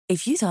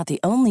If you thought the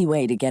only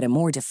way to get a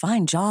more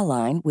defined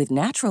jawline with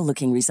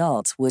natural-looking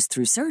results was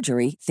through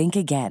surgery, think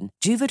again.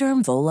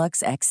 Juvederm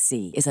Volux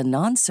XC is a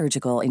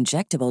non-surgical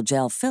injectable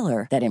gel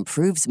filler that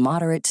improves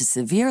moderate to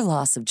severe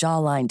loss of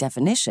jawline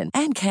definition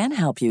and can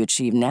help you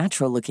achieve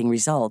natural-looking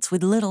results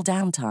with little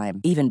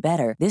downtime. Even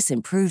better, this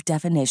improved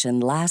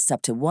definition lasts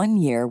up to 1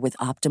 year with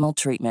optimal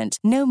treatment.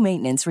 No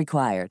maintenance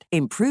required.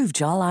 Improve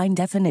jawline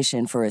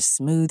definition for a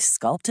smooth,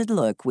 sculpted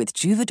look with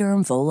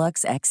Juvederm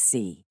Volux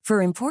XC.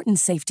 For important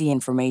safety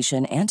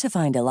information and to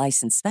find a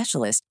licensed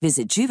specialist,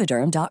 visit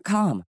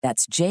Juvederm.com.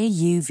 That's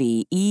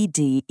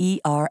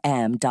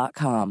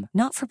JUVEDERM.com.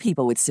 Not for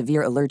people with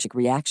severe allergic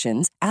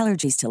reactions,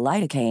 allergies to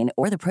lidocaine,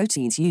 or the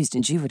proteins used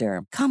in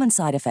Juvederm. Common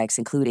side effects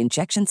include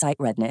injection site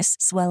redness,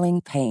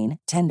 swelling, pain,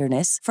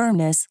 tenderness,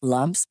 firmness,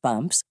 lumps,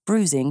 bumps,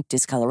 bruising,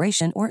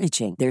 discoloration, or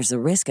itching. There's a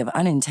risk of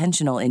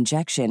unintentional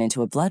injection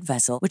into a blood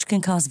vessel, which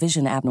can cause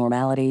vision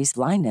abnormalities,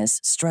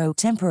 blindness, stroke,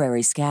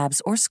 temporary scabs,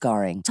 or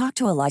scarring. Talk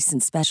to a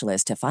licensed specialist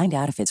to find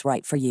out if it's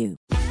right for you.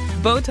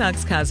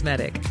 Botox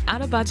Cosmetic,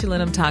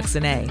 onabotulinum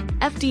toxin A,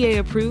 FDA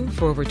approved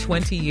for over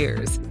 20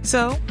 years.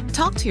 So,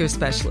 talk to your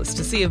specialist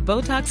to see if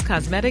Botox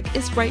Cosmetic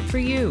is right for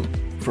you.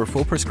 For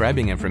full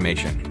prescribing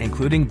information,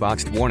 including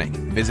boxed warning,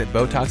 visit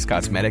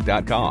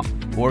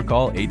BotoxCosmetic.com or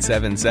call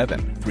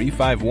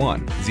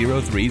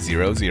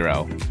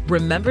 877-351-0300.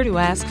 Remember to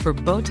ask for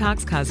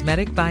Botox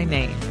Cosmetic by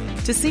name.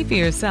 To see for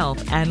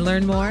yourself and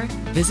learn more,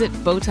 visit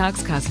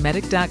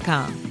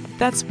BotoxCosmetic.com.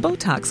 That's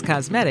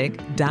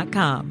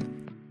BotoxCosmetic.com.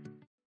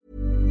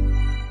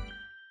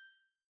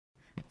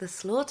 The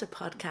Slaughter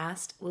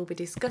podcast will be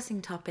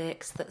discussing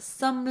topics that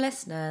some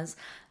listeners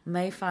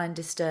may find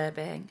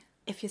disturbing.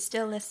 If you're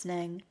still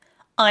listening,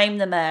 I'm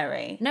the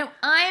Mary. No,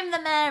 I'm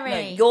the Mary. No,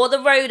 you're the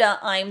Rhoda,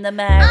 I'm the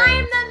Mary.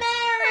 I'm the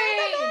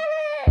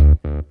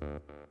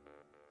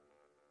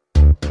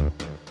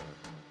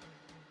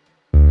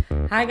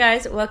Mary. Hi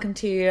guys, welcome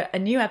to a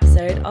new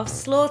episode of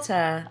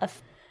Slaughter.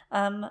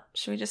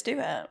 Should we just do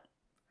it?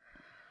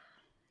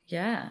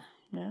 Yeah.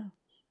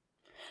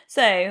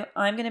 So,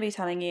 I'm going to be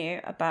telling you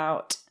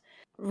about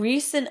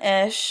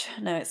recent-ish...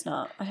 No, it's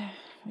not.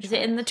 Is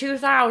it in the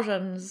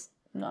 2000s?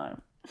 No.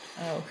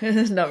 Oh,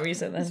 it's not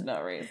recent then. It's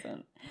not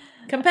recent.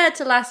 Compared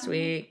to last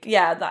week.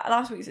 Yeah,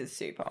 last week's is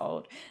super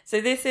old. So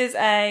this is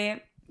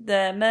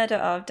the murder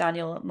of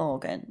Daniel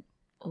Morgan.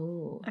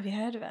 Oh. Have you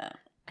heard of it?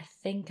 I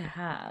think I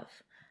have.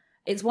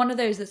 It's one of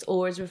those that's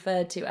always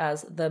referred to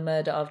as the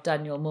murder of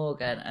Daniel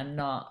Morgan and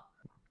not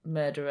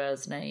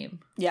murderer's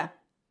name. Yeah,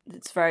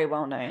 it's very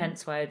well known.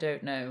 Hence why I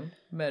don't know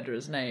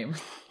murderer's name.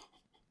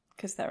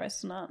 Because there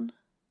is none.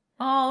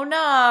 Oh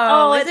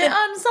no! Is it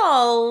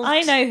unsolved?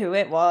 I know who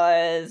it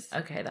was.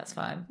 Okay, that's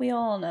fine. We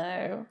all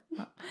know.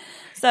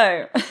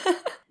 So,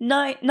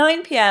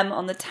 9 p.m.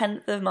 on the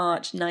 10th of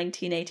March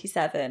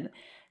 1987,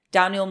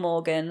 Daniel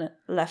Morgan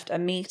left a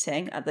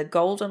meeting at the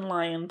Golden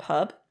Lion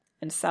pub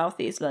in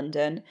southeast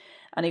London,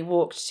 and he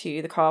walked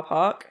to the car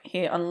park.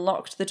 He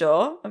unlocked the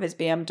door of his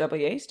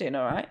BMW. He's doing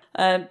all right.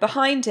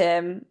 Behind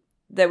him,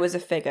 there was a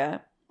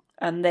figure,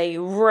 and they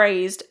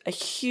raised a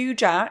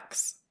huge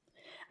axe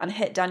and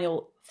hit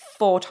Daniel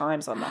 4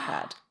 times on the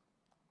head.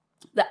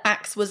 The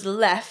axe was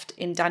left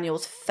in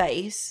Daniel's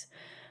face,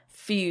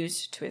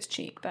 fused to his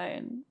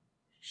cheekbone.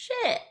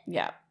 Shit.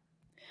 Yeah.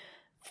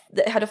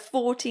 It had a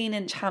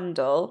 14-inch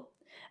handle,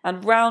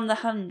 and round the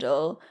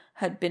handle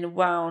had been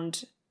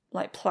wound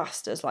like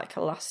plasters, like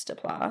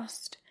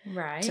elastoplast,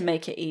 right, to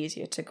make it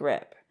easier to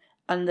grip.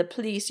 And the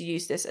police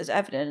used this as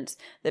evidence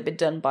that had been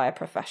done by a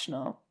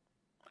professional.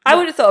 I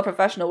would have thought a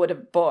professional would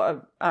have bought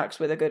an axe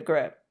with a good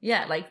grip.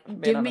 Yeah, like,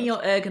 give me your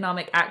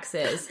ergonomic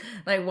axes.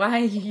 Like,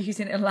 why are you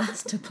using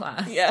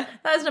elastoplast? Yeah.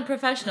 That isn't a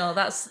professional.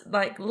 That's,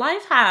 like,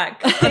 life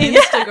hack on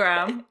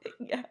Instagram.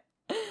 Yeah.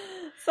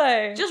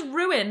 So... just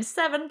ruin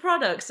 7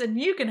 products and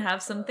you can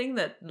have something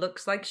that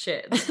looks like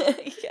shit.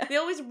 Yeah. They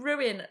always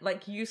ruin,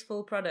 like,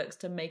 useful products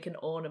to make an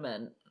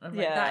ornament. I'm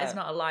like, that is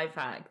not a life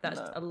hack. That's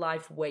a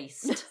life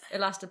waste.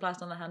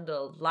 Elastoplast on the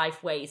handle,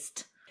 life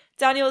waste.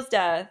 Daniel's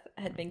death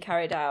had been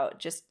carried out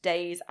just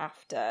days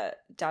after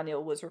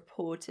Daniel was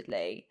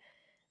reportedly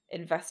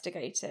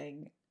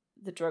investigating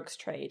the drugs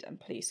trade and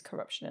police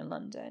corruption in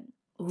London.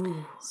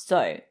 Ooh.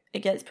 So, it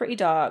gets pretty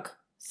dark.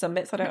 Some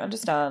bits I don't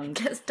understand.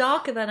 It gets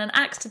darker than an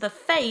axe to the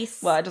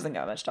face. Well, it doesn't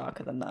get much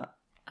darker than that.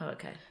 Oh,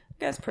 okay. It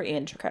gets pretty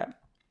intricate.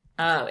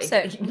 Oh,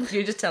 so,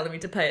 you're just telling me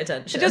to pay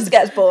attention. It just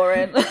gets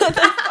boring.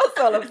 That's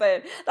all I'm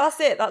saying. That's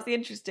it. That's the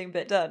interesting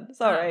bit done.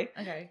 Sorry.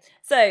 Oh, okay.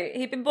 So,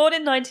 he'd been born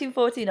in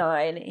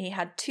 1949. He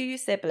had 2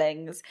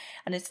 siblings,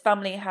 and his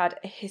family had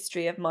a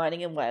history of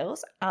mining in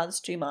Wales, as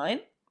do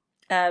mine.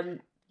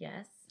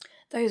 Yes.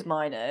 Those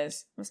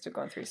miners must have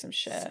gone through some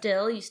shit.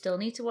 You still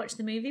need to watch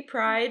the movie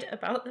Pride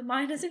about the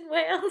miners in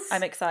Wales.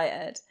 I'm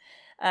excited.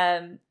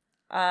 And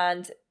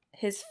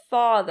his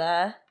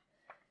father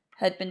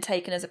had been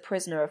taken as a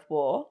prisoner of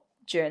war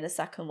during the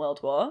Second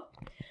World War.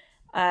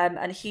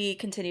 And he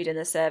continued in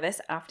the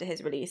service after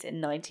his release in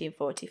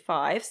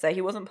 1945. So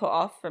he wasn't put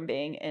off from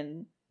being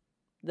in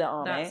the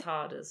army. That's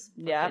hard as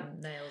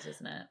nails,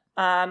 isn't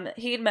it?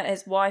 He'd met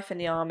his wife in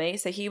the army,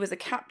 so he was a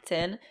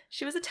captain.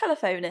 She was a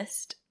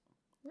telephonist.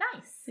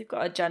 Nice. You've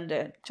got a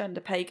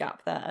gender pay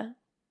gap there.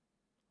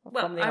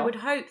 Well, I would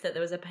hope that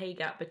there was a pay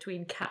gap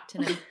between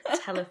captain and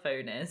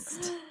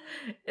telephonist.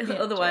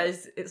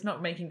 Otherwise, it's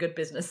not making good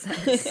business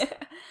sense.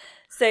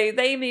 So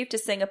they moved to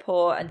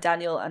Singapore, and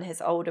Daniel and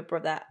his older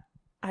brother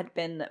had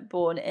been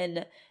born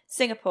in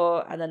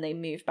Singapore, and then they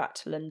moved back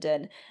to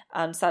London.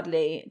 And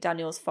sadly,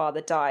 Daniel's father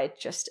died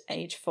just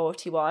age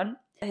 41.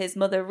 His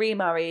mother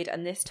remarried,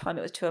 and this time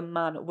it was to a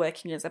man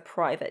working as a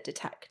private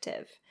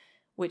detective,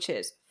 which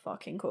is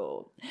fucking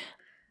cool.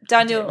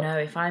 Daniel, I don't know,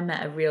 if I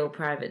met a real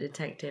private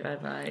detective,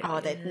 I'd be like,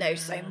 oh, they'd know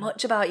so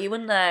much about you,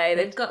 wouldn't they?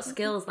 They've got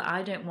skills that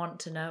I don't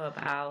want to know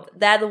about.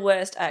 They're the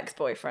worst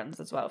ex-boyfriends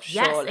as well,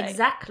 surely. Yes,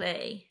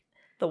 exactly.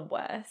 The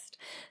worst.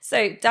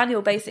 So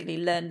Daniel basically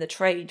learned the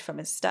trade from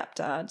his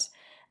stepdad.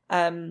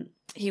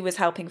 He was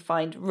helping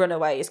find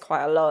runaways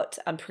quite a lot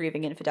and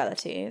proving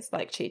infidelities,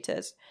 like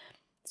cheaters.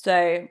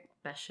 So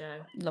best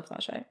show. Love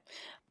that show.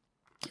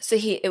 So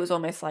it was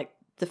almost like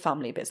the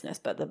family business,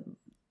 but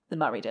the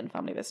married-in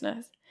family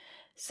business.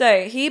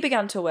 So he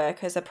began to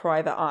work as a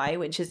private eye,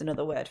 which is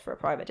another word for a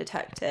private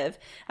detective,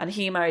 and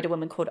he married a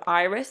woman called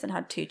Iris and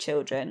had 2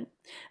 children.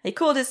 He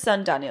called his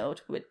son Daniel,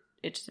 which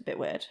is a bit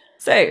weird.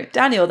 So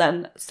Daniel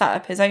then set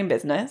up his own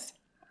business.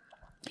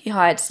 He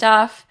hired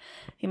staff,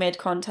 he made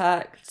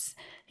contacts,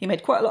 he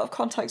made quite a lot of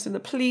contacts with the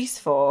police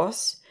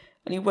force,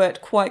 and he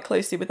worked quite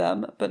closely with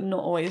them, but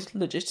not always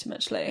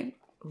legitimately.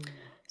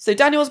 So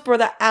Daniel's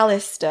brother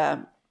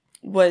Alistair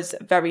was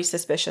very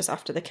suspicious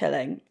after the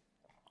killing.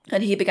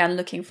 And he began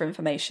looking for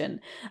information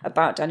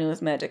about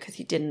Daniel's murder because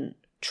he didn't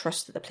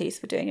trust that the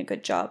police were doing a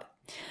good job.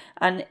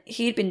 And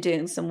he'd been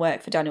doing some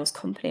work for Daniel's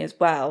company as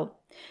well.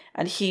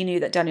 And he knew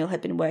that Daniel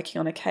had been working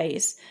on a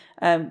case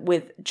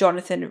with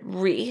Jonathan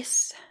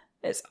Rees.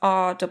 It's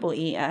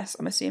R-E-E-S.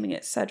 I'm assuming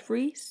it said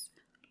Rees.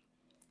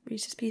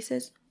 Reese's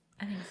Pieces.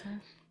 I think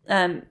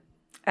so.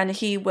 And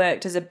he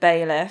worked as a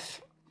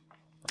bailiff,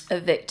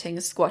 evicting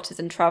squatters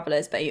and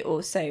travellers, but he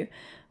also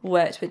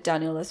worked with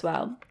Daniel as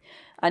well.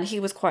 And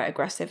he was quite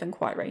aggressive and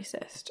quite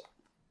racist.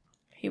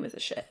 He was a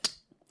shit.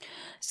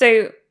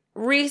 So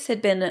Rees had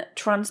been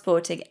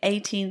transporting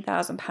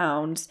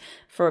 £18,000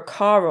 for a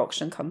car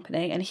auction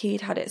company, and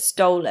he'd had it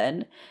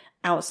stolen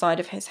outside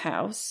of his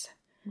house.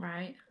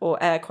 Right.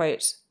 Or air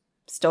quotes,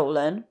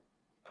 stolen,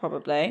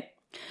 probably.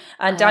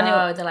 And Daniel...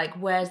 Oh, they're like,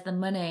 where's the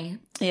money?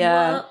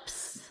 Yeah.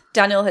 Whoops.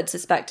 Daniel had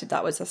suspected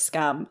that was a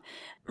scam.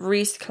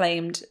 Rees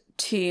claimed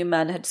 2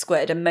 men had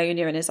squirted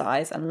ammonia in his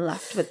eyes and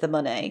left with the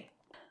money.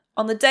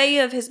 On the day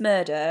of his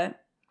murder,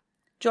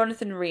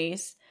 Jonathan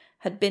Rees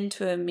had been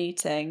to a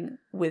meeting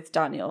with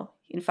Daniel.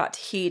 In fact,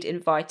 he'd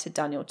invited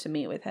Daniel to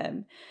meet with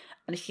him,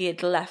 and he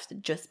had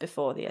left just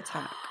before the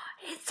attack.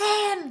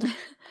 It's him!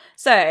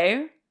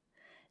 So,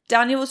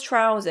 Daniel's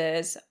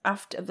trousers,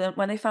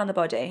 when they found the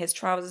body, his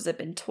trousers had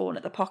been torn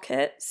at the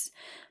pockets,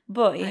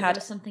 but he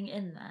had something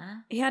in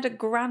there. He had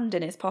 £1,000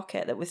 in his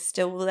pocket that was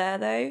still there,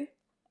 though.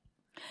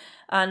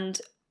 And...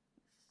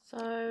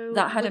 So,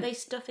 were they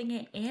stuffing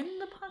it in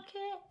the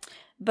pocket?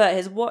 But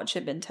his watch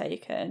had been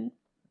taken.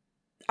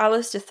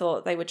 Alistair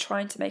thought they were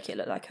trying to make it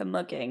look like a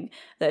mugging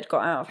that had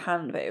got out of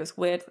hand, but it was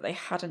weird that they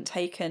hadn't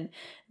taken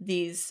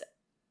this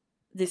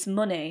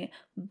money.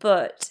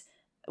 But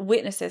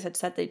witnesses had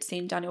said they'd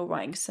seen Daniel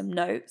writing some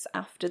notes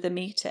after the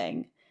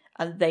meeting,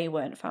 and they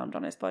weren't found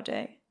on his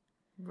body.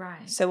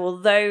 Right. So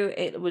although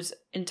it was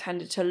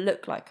intended to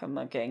look like a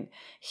mugging,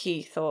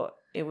 he thought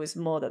it was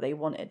more that they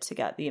wanted to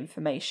get the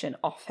information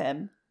off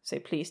him. So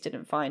police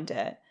didn't find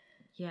it.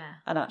 Yeah.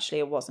 And actually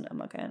it wasn't a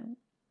mugging.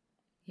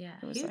 Yeah.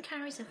 Who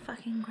carries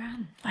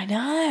 £1,000? I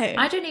know.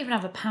 I don't even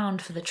have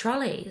 £1 for the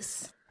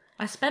trolleys.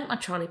 I spent my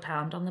trolley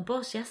pound on the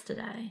bus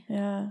yesterday.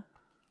 Yeah.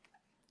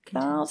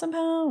 £1,000.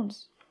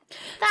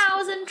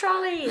 1,000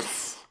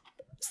 trolleys!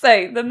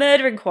 So the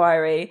murder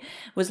inquiry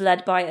was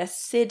led by a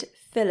Sid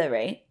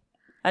Fillery.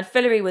 And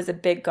Fillery was a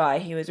big guy.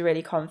 He was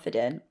really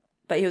confident.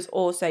 But he was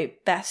also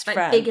best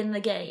friend. Big in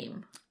the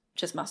game.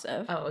 Just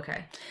massive. Oh,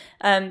 okay.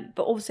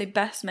 But also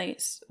best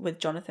mates with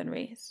Jonathan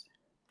Rees.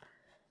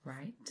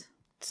 Right.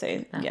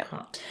 So, yeah.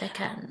 Plot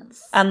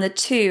thickens. And the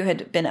 2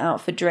 had been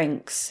out for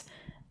drinks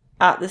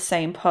at the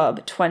same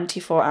pub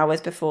 24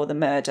 hours before the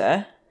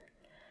murder.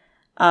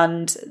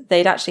 And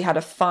they'd actually had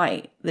a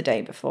fight the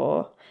day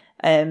before.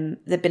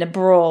 There'd been a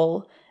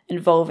brawl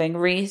involving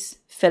Rees,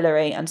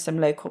 Fillery, and some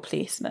local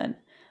policemen,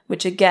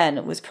 which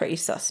again was pretty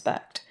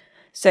suspect.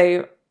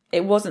 So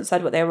it wasn't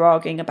said what they were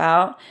arguing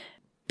about,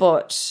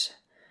 but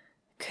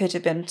could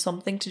have been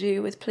something to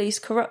do with police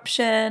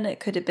corruption. It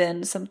could have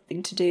been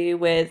something to do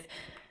with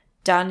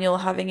Daniel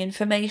having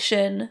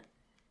information.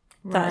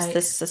 Right.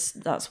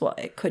 That's what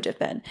it could have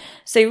been.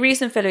 So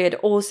Rees and Fillery had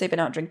also been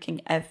out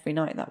drinking every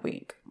night that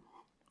week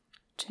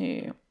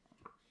to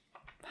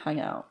hang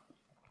out.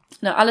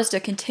 Now, Alistair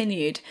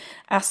continued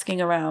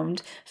asking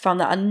around, found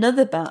that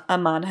a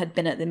man had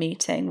been at the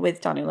meeting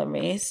with Daniel and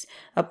Reese,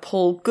 a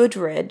Paul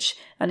Goodridge,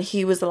 and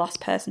he was the last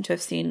person to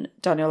have seen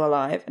Daniel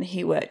alive, and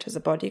he worked as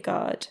a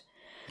bodyguard.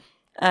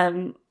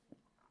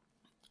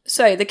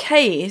 So the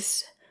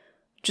case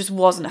just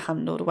wasn't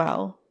handled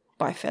well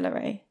by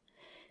Fillory.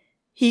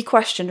 He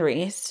questioned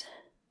Reese,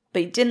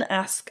 but he didn't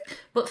ask.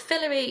 But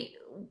Fillory,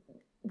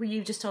 were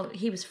you just told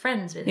he was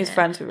friends with him? He was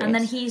friends with Reese. And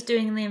then he's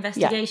doing the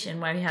investigation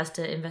where he has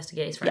to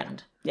investigate his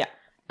friend. Yeah.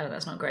 Oh,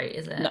 that's not great,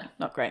 is it? No,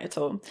 not great at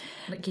all.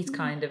 Like, he's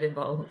kind of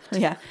involved.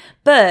 Yeah.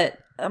 But,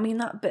 I mean,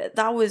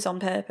 that was on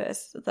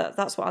purpose.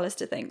 That's what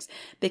Alistair thinks.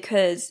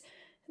 Because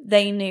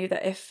they knew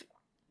that if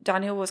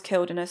Daniel was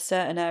killed in a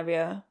certain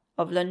area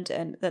of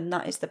London, then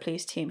that is the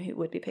police team who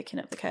would be picking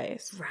up the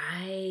case.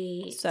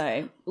 Right.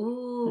 So.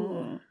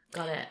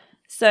 Got it.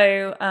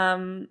 So,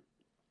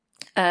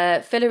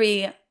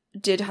 Fillory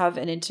did have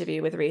an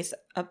interview with Reese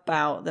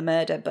about the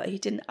murder, but he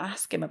didn't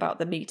ask him about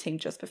the meeting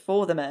just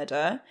before the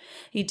murder.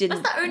 He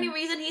didn't. That's the only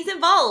reason he's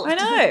involved. I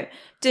know.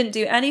 Didn't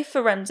do any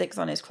forensics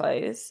on his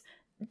clothes.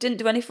 Didn't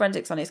do any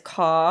forensics on his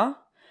car.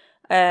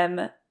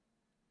 And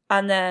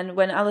then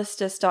when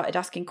Alistair started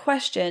asking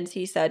questions,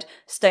 he said,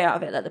 "Stay out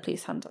of it. Let the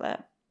police handle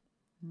it."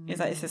 He's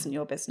like, "This isn't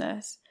your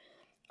business."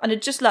 And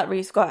had just let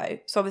Reese go.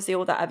 So obviously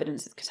all that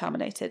evidence is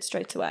contaminated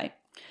straight away.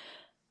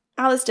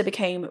 Alistair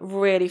became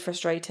really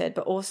frustrated,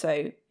 but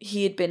also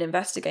he had been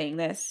investigating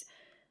this,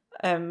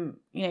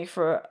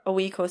 for a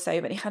week or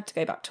so, but he had to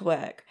go back to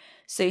work.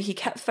 So he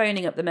kept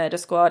phoning up the murder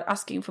squad,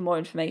 asking for more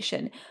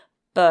information,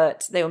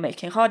 but they were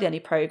making hardly any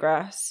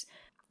progress.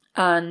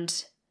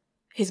 And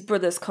his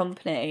brother's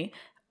company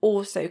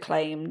also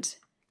claimed,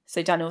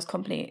 so Daniel's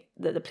company,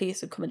 that the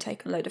police had come and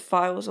taken a load of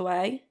files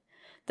away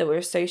that were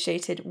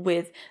associated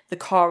with the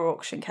car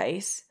auction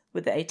case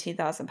with the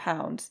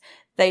 £18,000.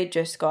 They'd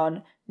just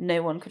gone,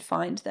 no one could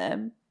find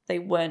them. They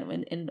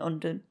weren't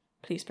under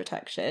police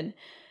protection.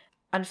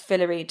 And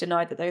Fillory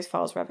denied that those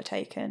files were ever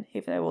taken,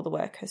 even though all the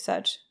workers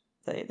said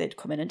that they'd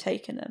come in and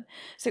taken them.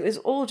 So it was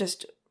all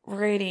just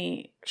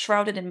really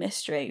shrouded in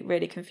mystery,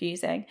 really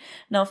confusing.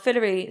 Now,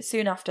 Fillory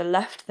soon after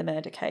left the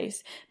murder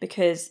case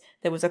because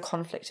there was a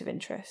conflict of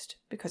interest,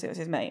 because it was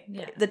his mate.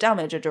 Yeah. The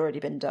damage had already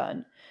been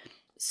done.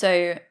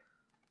 So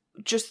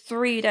just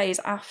 3 days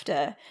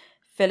after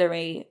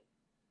Fillory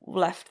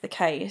left the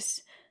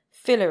case,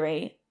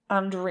 Fillory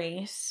and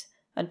Reese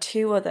and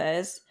 2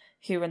 others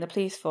who were in the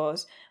police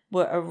force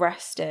were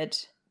arrested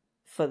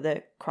for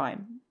the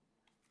crime,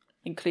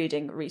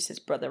 including Reese's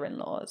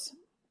brother-in-laws.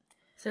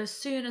 So as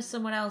soon as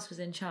someone else was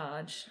in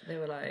charge, they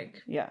were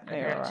like, yeah,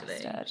 they were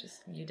arrested.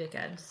 Just, you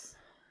dickheads.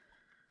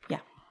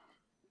 Yeah.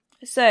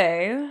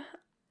 So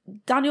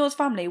Daniel's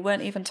family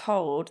weren't even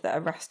told that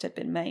arrest had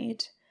been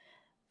made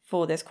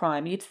for this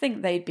crime. You'd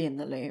think they'd be in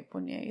the loop,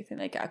 wouldn't you? You'd think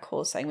they'd get a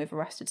call saying we've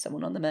arrested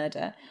someone on the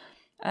murder.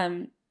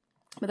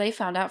 But they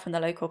found out from the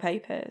local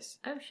papers.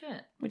 Oh,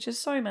 shit. Which is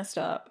so messed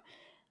up.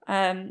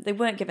 They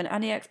weren't given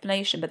any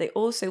explanation, but they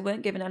also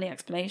weren't given any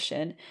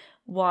explanation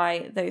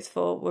why those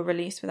 4 were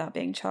released without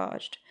being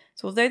charged.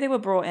 So although they were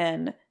brought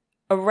in,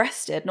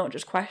 arrested, not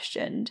just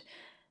questioned,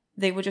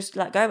 they were just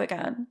let go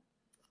again.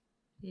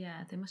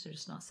 Yeah, they must have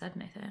just not said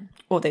anything.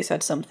 Or they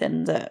said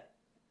something that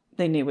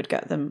they knew would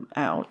get them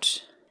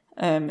out,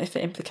 if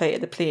it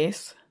implicated the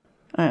police.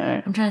 I don't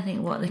know. I'm trying to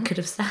think what they could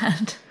have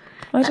said.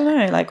 I don't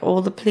know, like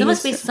all the police... There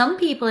must be some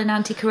people in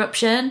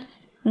anti-corruption.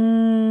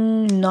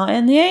 Not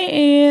in the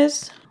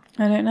 80s.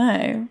 I don't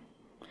know.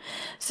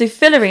 So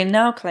Fillory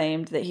now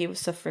claimed that he was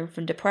suffering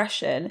from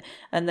depression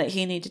and that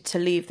he needed to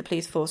leave the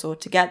police force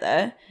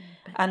altogether,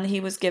 and he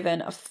was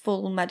given a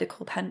full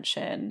medical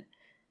pension,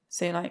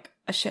 so like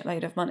a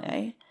shitload of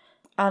money,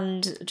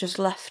 and just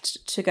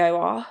left to go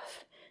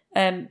off.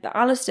 But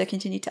Alistair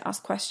continued to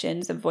ask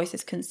questions and voice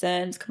his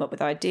concerns, come up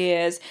with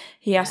ideas.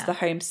 He asked the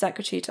Home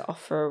Secretary to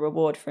offer a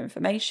reward for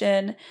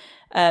information.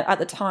 At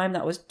the time,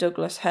 that was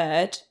Douglas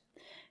Hurd.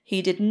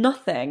 He did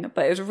nothing,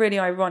 but it was really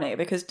ironic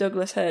because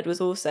Douglas Hurd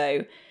was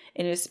also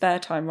in his spare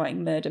time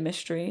writing murder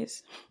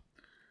mysteries.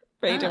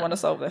 But he didn't want to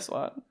solve this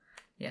one.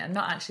 Yeah,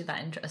 not actually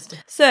that interested.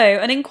 So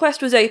an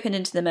inquest was opened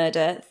into the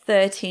murder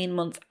 13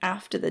 months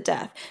after the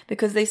death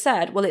because they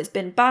said, well, it's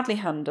been badly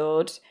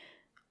handled,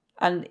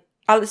 and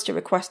Alistair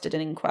requested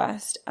an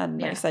inquest and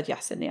they said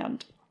yes in the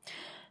end.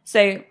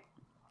 So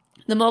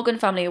the Morgan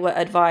family were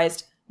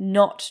advised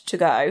not to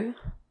go,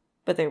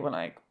 but they were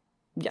like,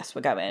 yes,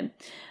 we're going.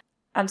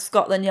 And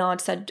Scotland Yard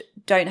said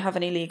don't have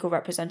any legal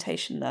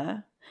representation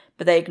there,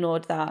 but they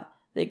ignored that.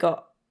 They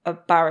got a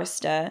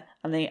barrister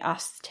and they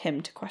asked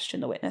him to question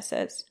the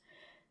witnesses.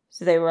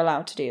 So they were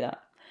allowed to do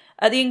that.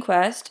 At the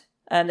inquest,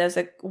 there was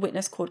a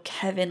witness called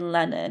Kevin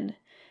Lennon,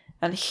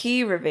 and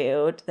he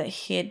revealed that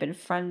he had been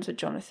friends with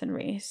Jonathan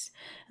Reese,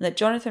 and that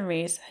Jonathan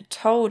Reese had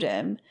told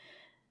him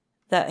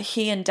that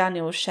he and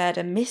Daniel shared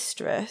a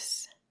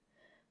mistress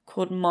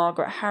called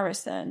Margaret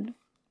Harrison,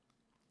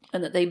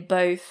 and that they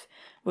both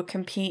were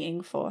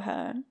competing for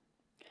her.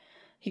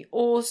 He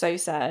also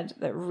said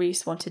that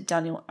Reese wanted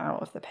Daniel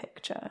out of the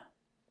picture.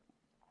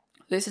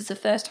 This is the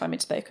first time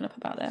he'd spoken up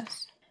about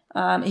this.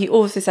 He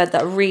also said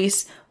that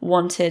Reese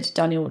wanted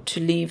Daniel to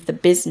leave the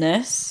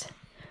business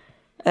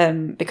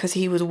because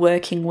he was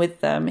working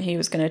with them. He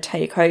was going to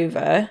take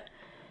over.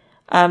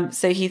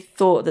 So he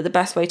thought that the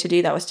best way to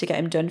do that was to get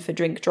him done for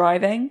drink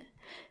driving.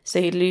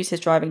 So he'd lose his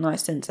driving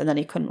licence and then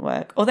he couldn't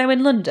work. Although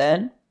in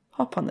London,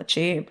 hop on the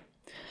tube.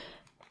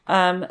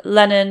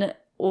 Lennon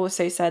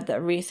also said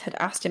that Reese had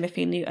asked him if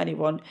he knew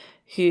anyone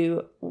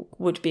who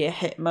would be a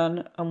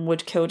hitman and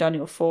would kill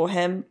Daniel for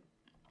him.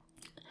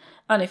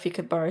 And if he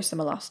could borrow some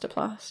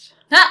elastoplast.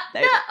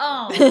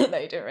 No, he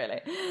didn't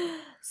really.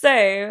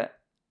 So,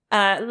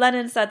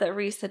 Lennon said that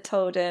Reese had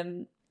told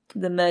him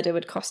the murder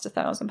would cost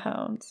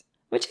 £1,000,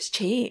 which is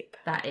cheap.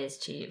 That is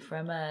cheap for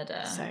a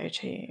murder. So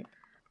cheap.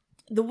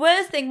 The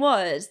worst thing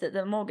was that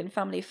the Morgan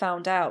family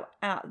found out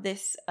at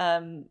this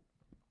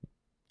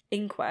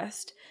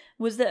inquest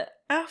was that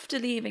after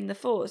leaving the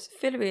force,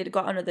 Fillory had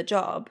got another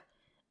job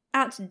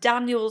at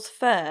Daniel's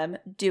firm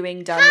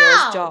doing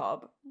Daniel's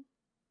job.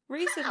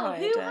 Reese had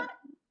hired him.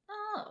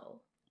 Oh.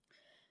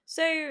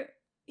 So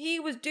he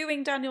was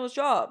doing Daniel's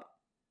job.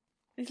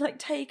 He's like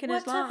taking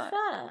his life.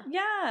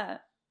 Yeah.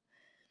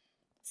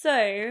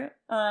 So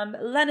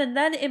Lennon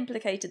then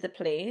implicated the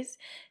police.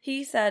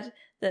 He said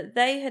that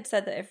they had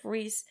said that if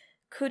Reese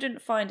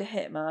couldn't find a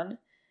hitman,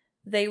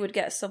 they would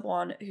get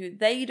someone who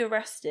they'd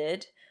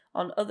arrested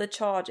on other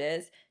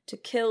charges to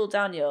kill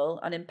Daniel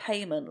and in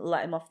payment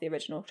let him off the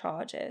original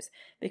charges,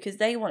 because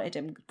they wanted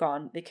him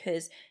gone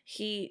because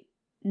he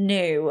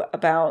knew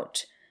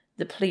about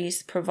the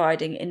police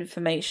providing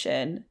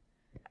information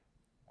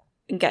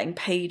and getting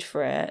paid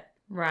for it.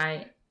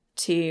 Right.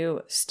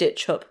 To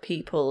stitch up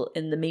people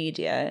in the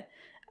media,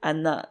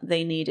 and that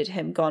they needed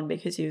him gone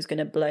because he was going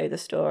to blow the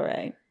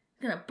story.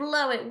 Going to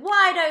blow it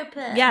wide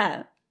open.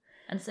 Yeah.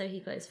 And so he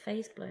got his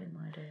face blown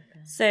wide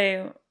open.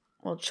 So,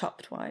 well,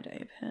 chopped wide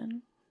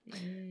open.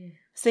 Mm.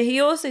 So he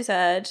also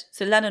said,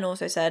 Lennon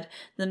also said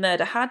the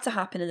murder had to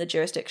happen in the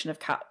jurisdiction of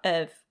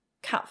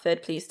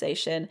Catford Police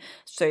Station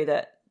so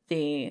that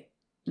the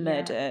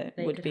murder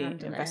would be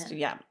investigated.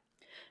 Yeah.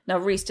 Now,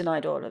 Reese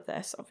denied all of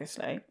this,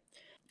 obviously.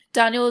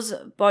 Daniel's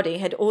body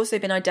had also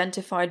been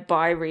identified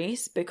by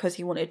Reese because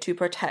he wanted to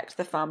protect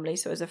the family,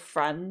 so as a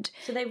friend.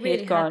 So they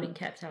really had been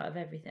kept out of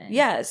everything.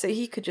 Yeah, so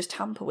he could just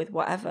tamper with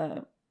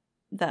whatever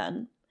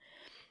then.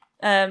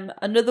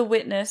 Another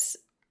witness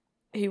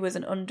who was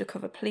an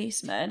undercover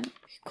policeman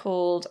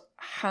called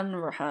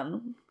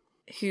Hanrahan,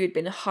 who had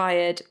been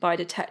hired by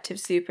Detective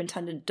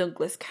Superintendent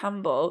Douglas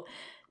Campbell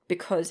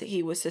because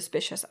he was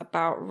suspicious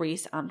about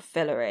Reese and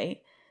Fillory.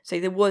 So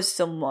there was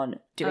someone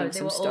doing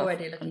some stuff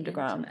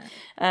underground.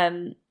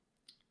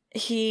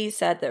 He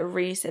said that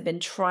Reese had been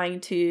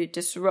trying to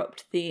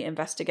disrupt the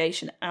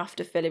investigation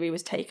after Fillory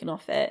was taken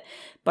off it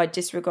by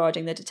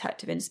disregarding the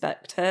detective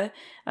inspector,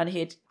 and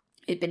he'd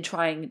been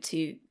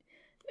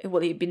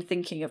he'd been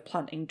thinking of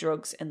planting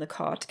drugs in the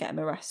car to get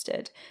him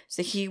arrested.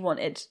 So he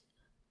wanted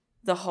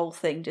the whole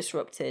thing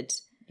disrupted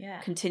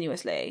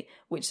continuously,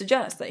 which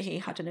suggests that he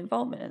had an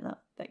involvement in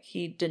that, that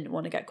he didn't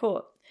want to get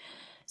caught.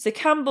 So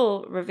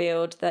Campbell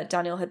revealed that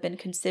Daniel had been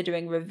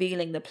considering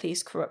revealing the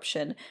police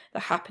corruption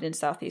that happened in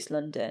southeast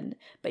London,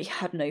 but he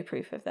had no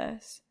proof of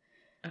this.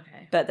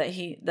 Okay. But that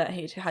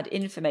he'd had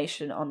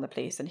information on the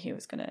police and he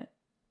was going to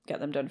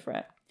get them done for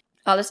it.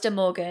 Alistair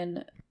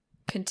Morgan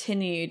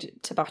continued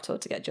to battle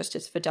to get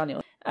justice for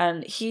Daniel,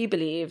 and he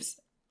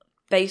believes,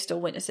 based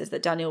on witnesses,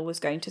 that Daniel was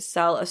going to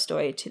sell a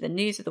story to the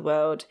News of the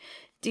World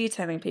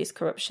detailing police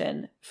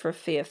corruption for a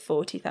fee of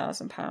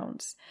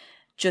 £40,000.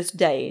 Just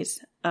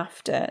days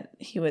after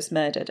he was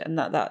murdered, and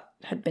that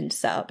had been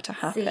set up to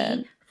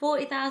happen. See?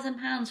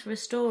 £40,000 for a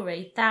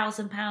story,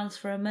 £1,000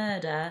 for a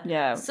murder.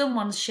 Yeah.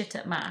 Someone's shit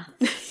at math.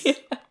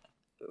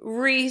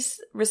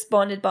 Reese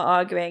responded by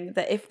arguing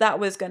that if that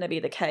was going to be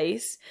the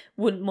case,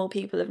 wouldn't more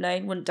people have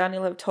known? Wouldn't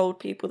Daniel have told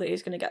people that he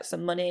was going to get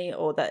some money,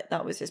 or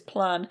that was his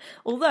plan?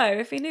 Although,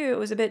 if he knew it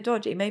was a bit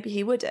dodgy, maybe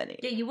he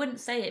wouldn't. Yeah, you wouldn't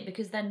say it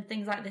because then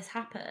things like this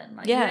happen.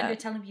 You don't go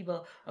telling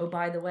people, oh,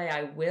 by the way,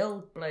 I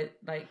will blow,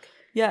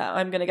 yeah,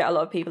 I'm going to get a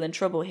lot of people in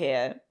trouble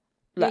here.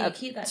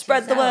 Keep that to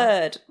spread the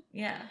word.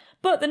 Yeah.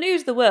 But the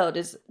News of the World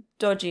is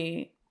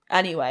dodgy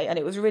anyway, and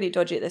it was really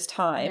dodgy at this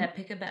time. Yeah,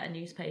 pick a better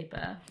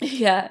newspaper.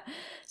 Yeah.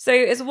 So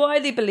it's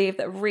widely believed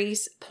that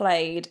Reese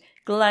played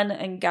Glenn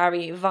and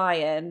Gary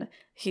Vian,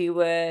 who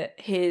were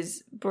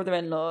his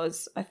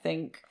brother-in-laws, I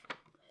think.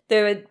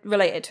 They were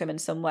related to him in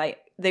some way.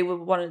 They were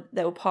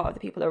part of the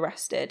people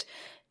arrested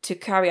to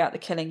carry out the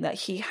killing, that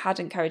he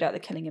hadn't carried out the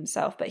killing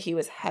himself, but he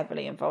was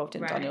heavily involved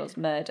in Daniel's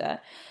murder.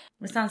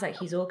 It sounds like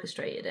he's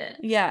orchestrated it.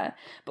 Yeah,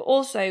 but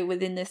also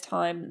within this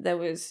time, there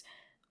was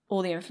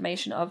all the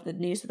information of the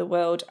News of the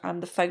World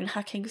and the phone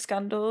hacking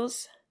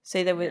scandals.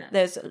 So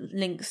there's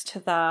links to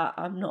that.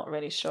 I'm not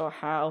really sure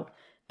how,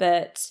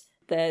 but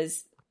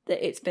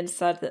it's been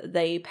said that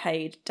they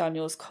paid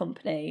Daniel's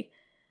company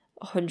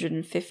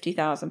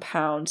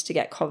 £150,000 to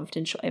get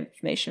confidential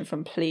information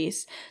from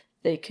police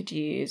they could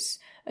use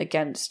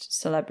against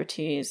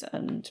celebrities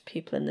and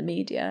people in the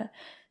media.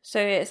 So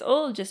it's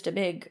all just a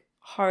big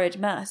horrid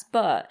mess,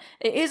 but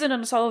it is an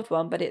unsolved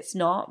one, but it's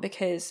not,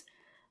 because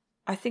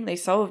I think they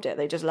solved it.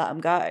 They just let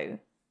him go.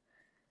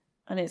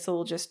 And it's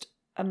all just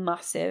a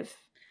massive...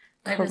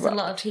 There's a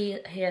lot of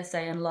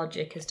hearsay and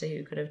logic as to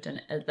who could have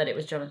done it, that it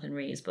was Jonathan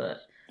Rhys, but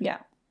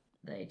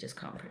they just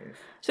can't prove.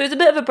 So it's a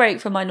bit of a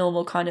break from my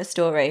normal kind of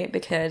story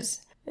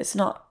because it's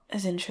not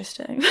as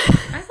interesting.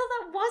 I thought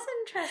that was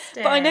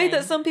interesting. But I know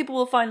that some people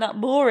will find that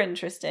more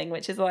interesting,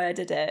 which is why I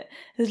did it.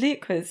 Because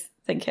Luke was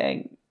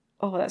thinking,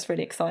 oh, that's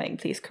really exciting,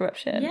 police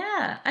corruption.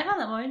 Yeah, I found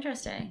that more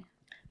interesting.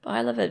 But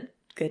I love a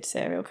good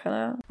serial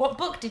killer. What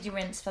book did you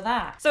rinse for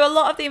that? So a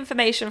lot of the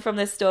information from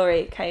this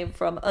story came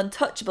from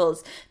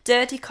Untouchables,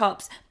 Dirty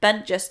Cops,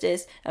 Bent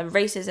Justice and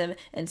Racism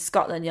in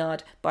Scotland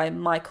Yard by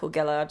Michael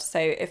Gillard. So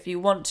if you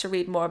want to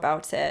read more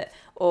about it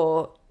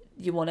or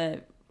you want to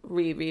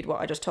reread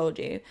what I just told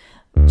you,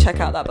 check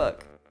out that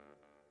book.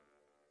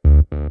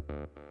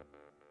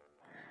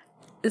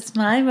 It's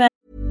my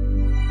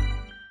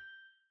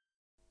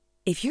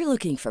If you're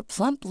looking for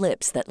plump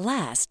lips that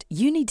last,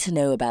 you need to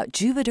know about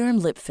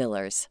Juvederm lip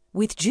fillers.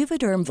 With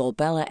Juvederm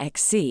Volbella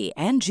XC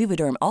and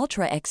Juvederm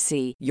Ultra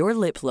XC, your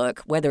lip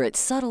look, whether it's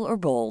subtle or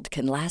bold,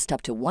 can last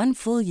up to 1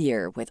 full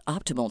year with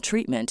optimal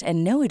treatment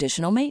and no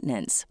additional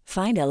maintenance.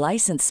 Find a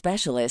licensed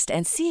specialist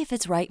and see if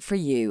it's right for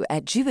you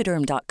at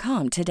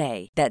Juvederm.com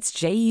today. That's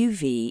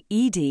JUVEDERM.com.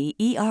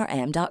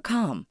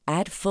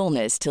 Add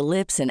fullness to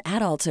lips in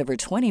adults over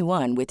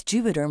 21 with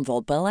Juvederm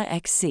Volbella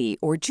XC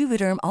or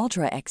Juvederm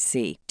Ultra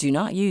XC. Do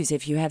not use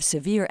if you have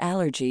severe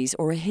allergies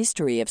or a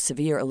history of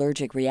severe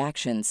allergic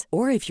reactions,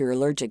 or if you're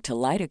allergic to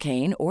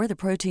lidocaine or the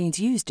proteins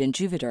used in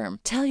Juvederm.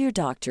 Tell your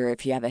doctor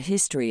if you have a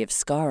history of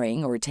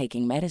scarring or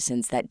taking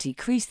medicines that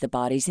decrease the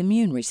body's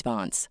immune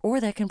response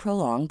or that can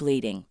prolong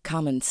bleeding.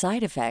 Common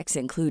side effects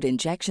include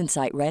injection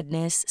site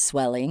redness,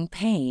 swelling,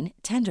 pain,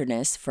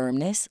 tenderness,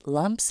 firmness,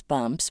 lumps,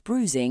 bumps,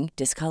 bruising,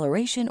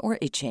 discoloration, or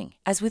itching.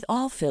 As with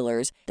all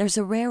fillers, there's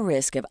a rare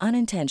risk of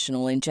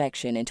unintentional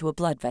injection into a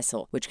blood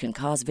vessel, which can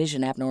cause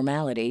vision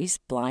abnormalities,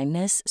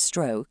 blindness,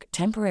 stroke,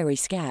 temporary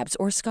scabs,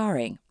 or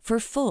scarring. For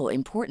full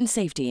important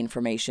safety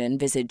information,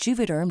 visit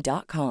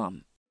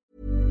Juvederm.com.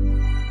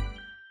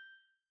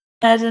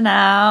 I don't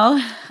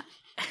know.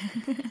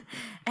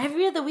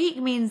 Every other week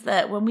means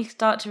that when we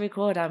start to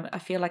record, I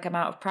feel like I'm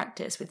out of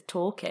practice with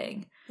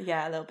talking.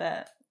 Yeah, a little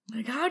bit.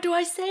 Like, how do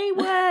I say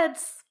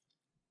words?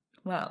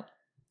 Well,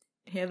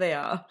 here they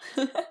are.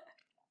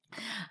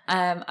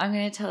 I'm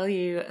going to tell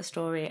you a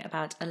story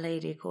about a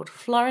lady called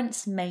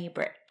Florence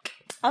Maybrick.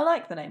 I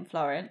like the name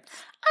Florence.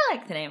 I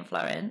like the name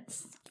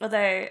Florence.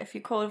 Although, if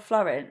you call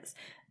Florence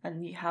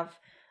and you have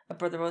a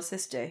brother or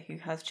sister who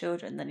has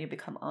children, then you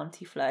become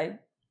Auntie Flo.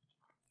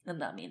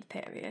 And that means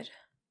period.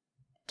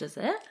 Does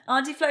it?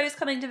 Auntie Flo is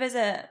coming to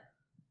visit.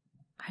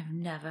 I've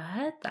never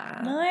heard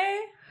that. No?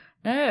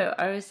 No,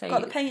 I always say...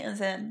 Got the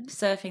painters in.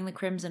 Surfing the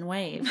crimson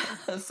wave.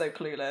 That's so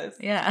clueless.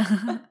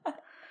 Yeah.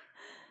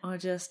 Or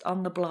just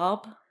on the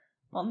blob.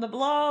 On the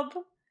blob.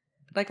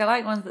 Like, I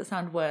like ones that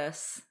sound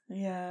worse.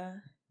 Yeah.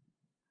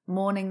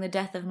 Mourning the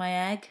death of my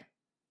egg.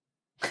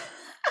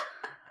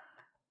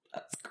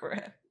 That's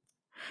grim.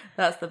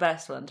 That's the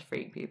best one to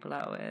freak people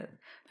out with.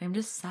 I'm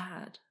just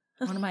sad.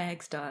 One of my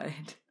eggs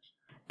died.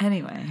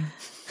 Anyway.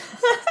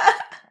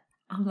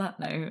 On that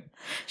note.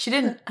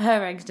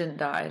 Her eggs didn't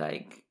die.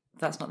 Like,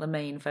 that's not the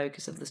main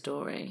focus of the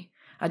story.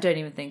 I don't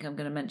even think I'm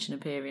going to mention a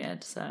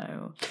period,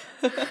 so...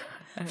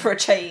 For a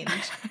change.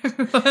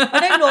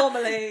 I know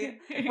normally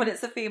when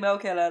it's a female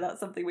killer, that's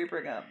something we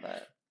bring up,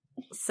 but...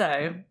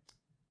 So,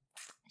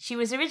 she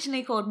was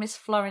originally called Miss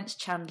Florence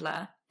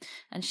Chandler,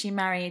 and she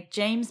married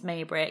James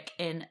Maybrick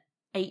in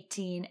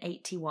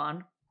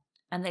 1881,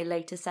 and they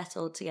later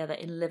settled together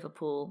in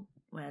Liverpool,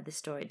 where this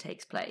story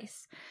takes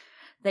place.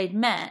 They'd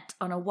met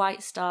on a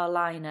White Star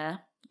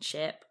liner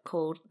ship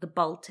called the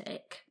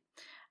Baltic,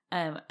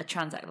 a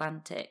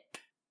transatlantic...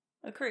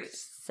 A cruise?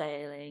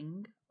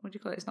 Sailing. What do you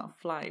call it? It's not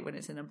a flight when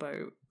it's in a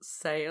boat.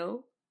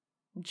 Sail?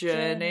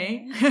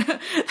 Journey?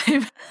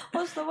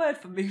 What's the word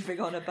for moving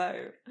on a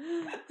boat?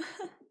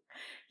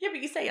 Yeah,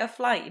 but you say a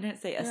flight, you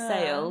don't say a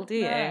sail, do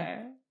you? No.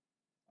 Yeah.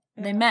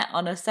 They met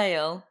on a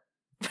sail.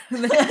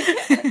 On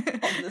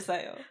the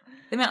sail.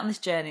 They met on this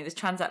journey, this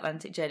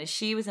transatlantic journey.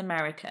 She was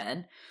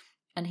American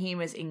and he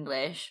was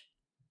English.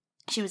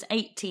 She was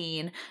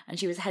 18 and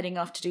she was heading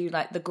off to do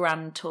like the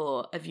grand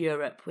tour of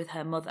Europe with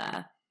her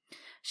mother.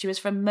 She was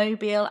from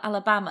Mobile,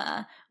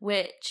 Alabama,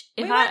 which...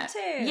 We went to!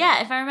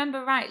 Yeah, if I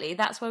remember rightly,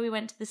 that's where we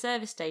went to the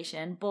service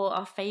station, bought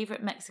our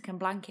favourite Mexican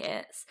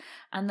blankets,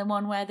 and the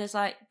one where there's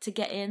like, to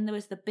get in, there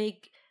was the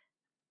big,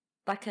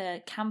 like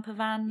a camper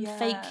van,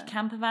 fake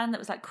camper van that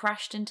was like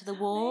crashed into the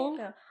wall.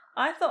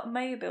 I thought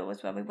Mobile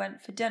was where we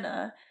went for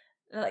dinner,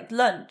 like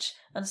lunch,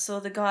 and saw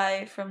the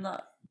guy from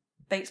that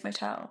Bates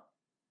Motel.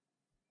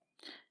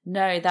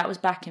 No, that was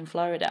back in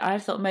Florida. I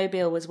thought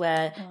Mobile was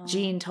where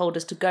Jean told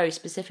us to go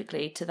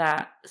specifically to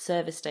that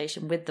service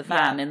station with the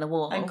van in the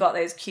wall. And got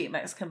those cute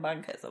Mexican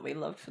blankets that we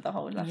loved for the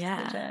whole rest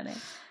of the journey.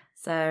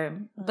 So,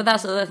 but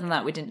that's other than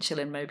that, we didn't chill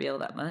in Mobile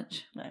that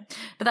much. No.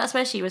 But that's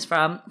where she was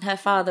from. Her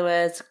father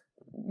was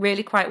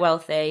really quite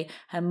wealthy.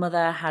 Her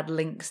mother had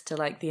links to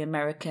like the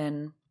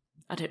American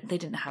they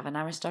didn't have an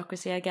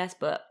aristocracy, I guess,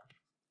 but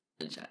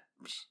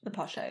The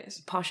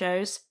poshos.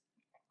 Poshos.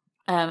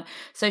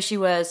 So she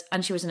was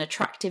an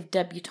attractive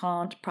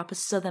debutante, proper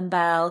Southern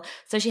belle.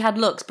 So she had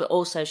looks, but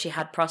also she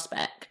had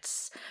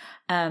prospects.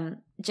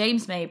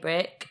 James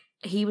Maybrick,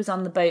 he was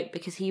on the boat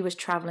because he was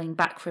travelling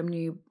back from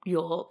New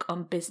York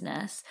on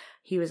business.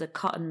 He was a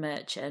cotton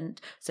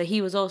merchant, so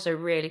he was also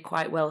really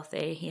quite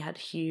wealthy. He had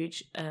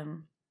huge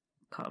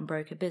cotton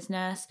broker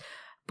business,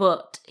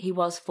 but he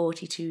was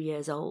 42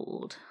 years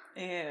old.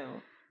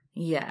 Ew.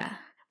 Yeah.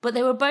 But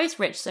they were both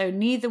rich, so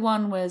neither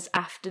one was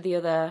after the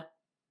other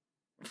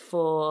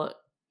for,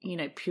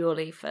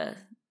 purely for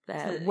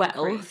their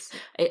wealth.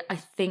 I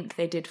think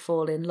they did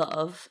fall in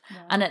love. Yeah.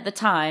 And at the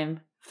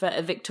time, for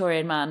a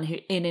Victorian man who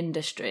in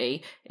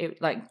industry,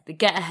 the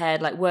get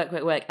ahead, work.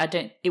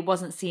 It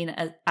wasn't seen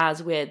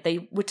as weird.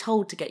 They were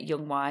told to get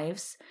young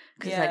wives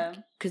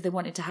because they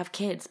wanted to have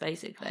kids,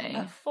 basically.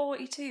 At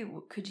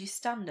 42, could you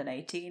stand an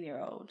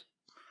 18-year-old?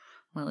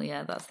 Well,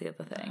 yeah, that's the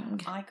other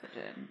thing. I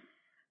couldn't.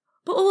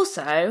 But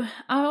also,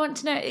 I want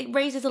to know, it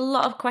raises a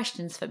lot of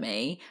questions for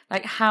me,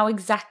 how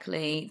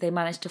exactly they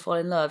managed to fall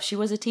in love. She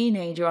was a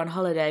teenager on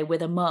holiday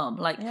with a mum.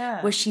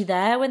 Was she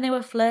there when they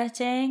were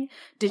flirting?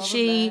 Did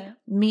she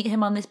meet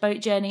him on this boat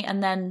journey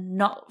and then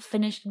not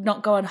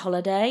go on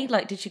holiday?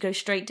 Did she go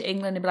straight to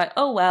England and be like,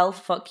 oh, well,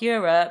 fuck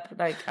Europe,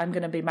 I'm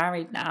going to be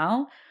married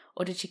now?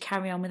 Or did she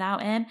carry on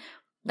without him?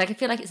 I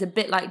feel like it's a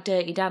bit like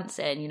Dirty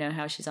Dancing,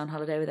 how she's on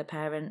holiday with her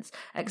parents,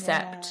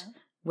 except... Yeah.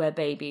 Where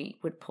Baby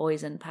would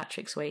poison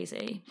Patrick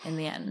Swayze in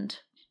the end.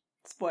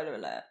 Spoiler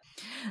alert.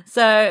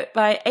 So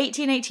by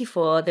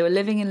 1884, they were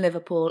living in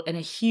Liverpool in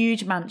a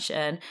huge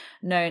mansion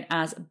known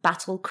as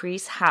Battle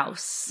Crease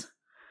House,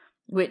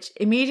 which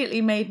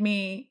immediately made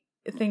me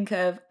think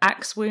of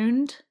Axe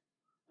Wound.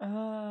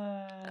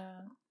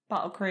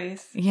 Battle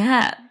Crease.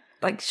 Yeah.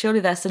 Surely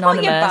they're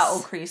synonymous. Put your battle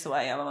crease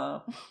away,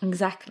 Emma.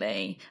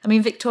 Exactly. I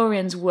mean,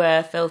 Victorians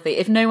were filthy.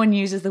 If no one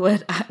uses the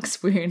word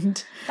axe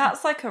wound...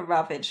 That's like a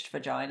ravaged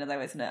vagina,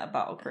 though, isn't it? A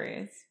battle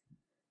crease.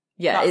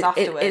 Yeah,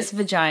 it's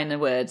vagina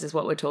words is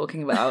what we're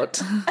talking about.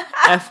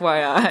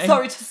 FYI.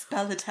 Sorry to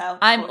spell it out.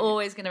 I'm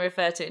always going to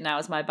refer to it now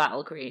as my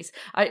battle crease.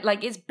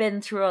 It's been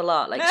through a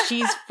lot.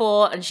 She's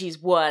fought and she's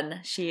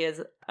won. She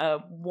is a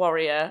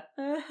warrior.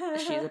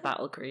 She's a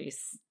battle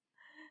crease.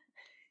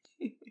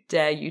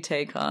 Dare you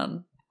take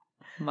on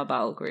my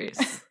battle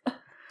crease?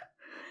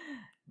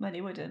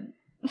 Many wouldn't.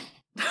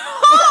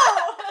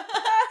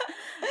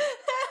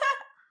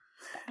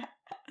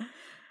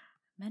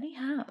 Many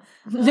have.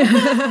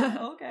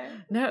 Okay.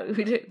 No,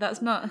 we do.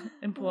 That's not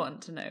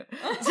important to note.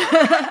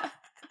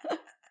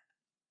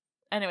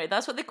 Anyway,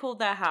 that's what they called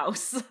their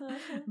house.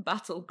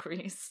 Battle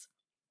Crease.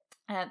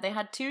 They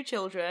had 2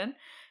 children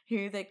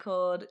who they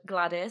called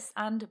Gladys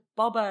and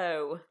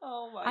Bobo.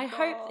 Oh my God. I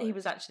hope he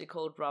was actually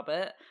called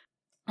Robert.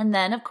 And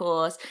then, of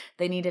course,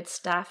 they needed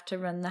staff to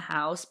run the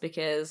house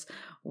because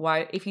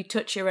if you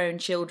touch your own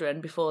children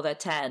before they're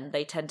 10,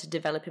 they tend to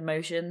develop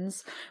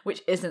emotions,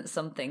 which isn't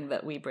something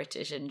that we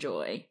British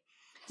enjoy.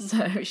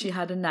 So she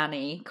had a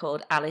nanny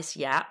called Alice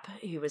Yap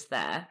who was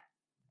there.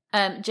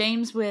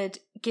 James would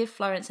give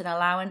Florence an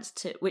allowance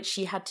which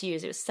she had to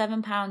use. It was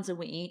 £7 a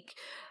week,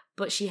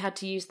 but she had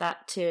to use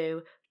that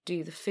to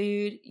do the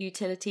food,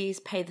 utilities,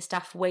 pay the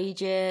staff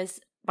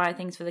wages, buy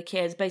things for the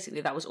kids. Basically,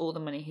 that was all the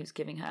money he was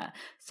giving her.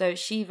 So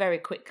she very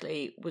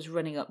quickly was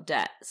running up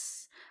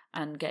debts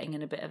and getting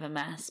in a bit of a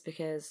mess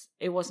because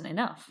it wasn't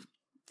enough.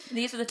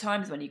 These were the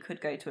times when you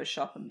could go to a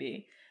shop and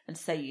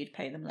say you'd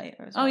pay them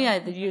later as well. Oh yeah,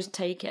 they'd just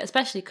take it,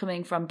 especially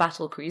coming from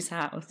Battle Crease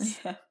House.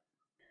 Yeah.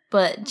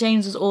 But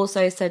James was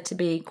also said to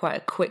be quite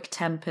a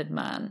quick-tempered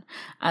man,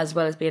 as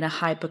well as being a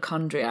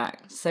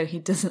hypochondriac. So he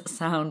doesn't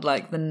sound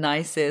like the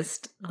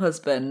nicest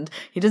husband.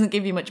 He doesn't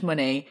give you much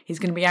money. He's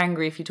going to be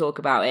angry if you talk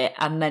about it,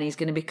 and then he's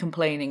going to be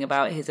complaining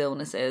about his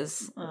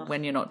illnesses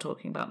when you're not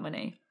talking about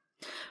money.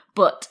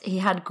 But he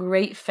had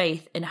great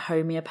faith in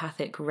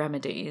homeopathic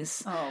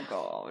remedies. Oh,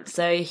 God.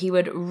 So he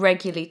would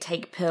regularly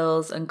take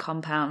pills and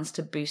compounds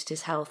to boost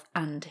his health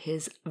and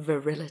his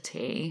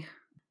virility.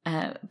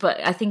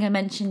 But I think I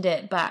mentioned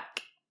it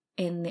back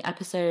in the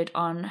episode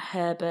on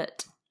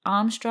Herbert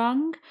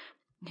Armstrong,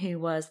 who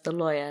was the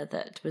lawyer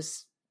that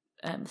was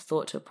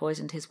thought to have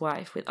poisoned his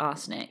wife with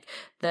arsenic.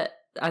 That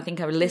I think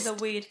I listed.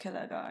 He's a weed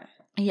killer guy.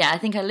 Yeah, I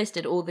think I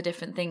listed all the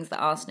different things that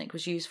arsenic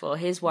was used for.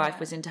 His wife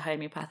was into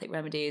homeopathic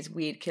remedies,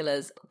 weed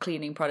killers,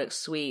 cleaning products,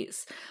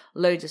 sweets,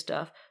 loads of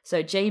stuff.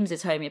 So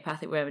James's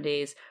homeopathic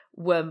remedies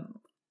were,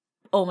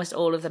 almost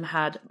all of them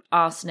had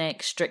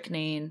arsenic,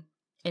 strychnine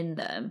in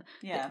them.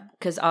 Yeah.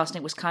 Because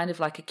arsenic was kind of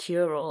like a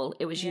cure-all.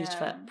 It was used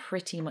for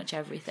pretty much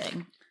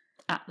everything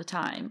at the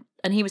time.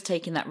 And he was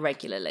taking that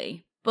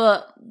regularly.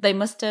 But they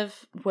must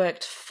have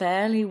worked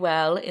fairly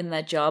well in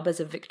their job as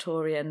a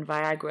Victorian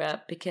Viagra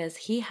because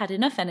he had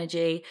enough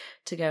energy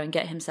to go and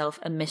get himself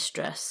a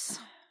mistress.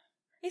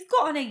 He's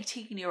got an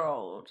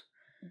 18-year-old.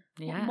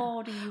 Yeah. What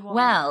more do you want?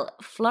 Well,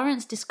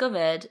 Florence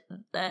discovered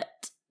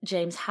that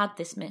James had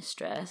this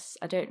mistress.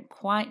 I don't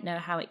quite know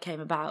how it came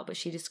about, but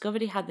she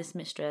discovered he had this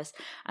mistress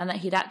and that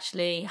he'd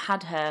actually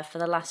had her for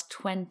the last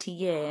 20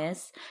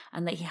 years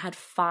and that he had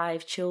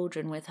 5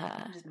 children with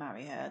her. Just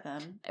marry her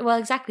then. Well,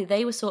 exactly.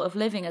 They were sort of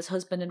living as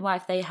husband and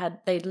wife.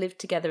 They'd lived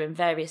together in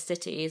various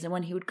cities, and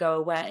when he would go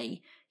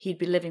away, he'd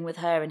be living with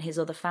her and his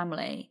other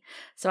family.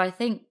 So I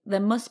think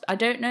I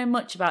don't know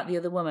much about the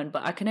other woman,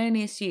 but I can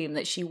only assume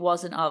that she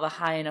wasn't of a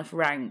high enough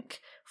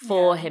rank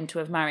for him to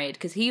have married,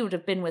 because he would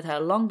have been with her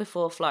long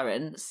before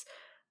Florence,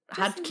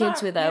 had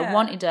kids with her,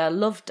 wanted her,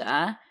 loved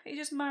her. But you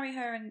just marry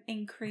her and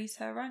increase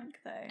her rank,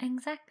 though.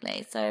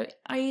 Exactly. So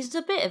he's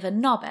a bit of a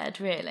knobhead,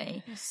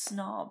 really. A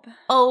snob.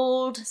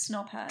 Old,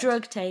 Snobhead.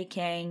 drug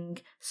taking,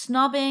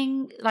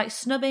 snubbing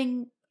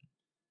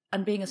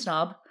and being a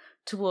snob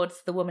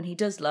towards the woman he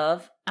does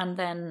love, and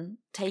then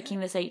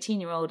taking this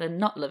 18-year-old and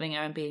not loving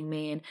her and being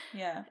mean.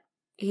 Yeah.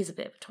 He's a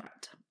bit of a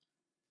twat.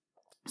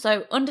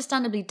 So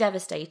understandably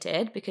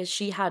devastated, because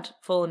she had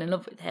fallen in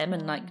love with him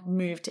and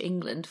moved to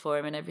England for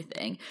him and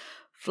everything,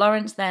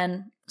 Florence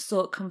then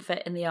sought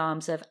comfort in the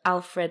arms of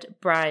Alfred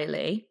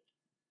Brierley,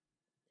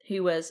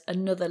 who was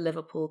another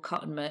Liverpool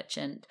cotton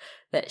merchant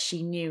that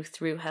she knew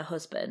through her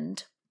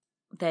husband.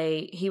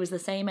 He was the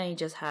same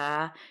age as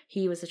her,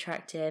 he was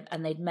attractive,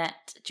 and they'd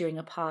met during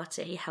a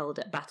party held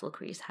at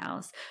Battlecrease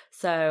House.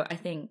 So I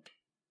think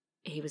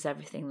he was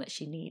everything that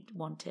she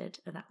wanted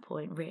at that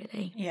point,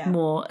 really. Yeah.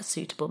 More a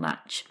suitable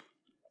match.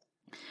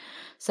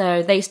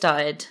 So they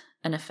started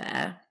an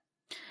affair,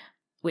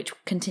 which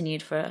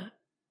continued for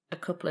a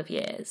couple of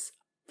years.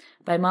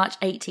 By March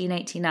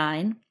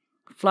 1889,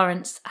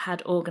 Florence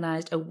had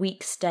organised a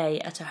week's stay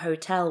at a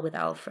hotel with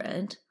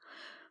Alfred,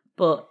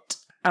 but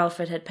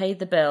Alfred had paid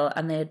the bill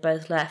and they had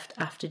both left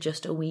after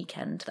just a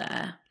weekend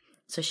there.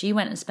 So she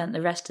went and spent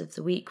the rest of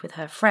the week with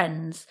her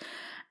friends,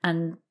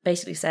 and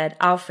basically said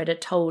Alfred had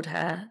told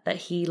her that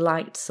he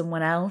liked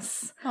someone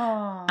else.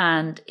 Aww.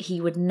 And he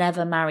would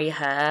never marry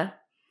her.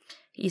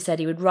 He said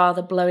he would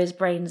rather blow his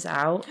brains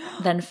out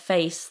than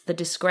face the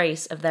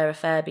disgrace of their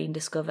affair being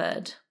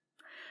discovered,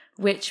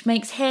 which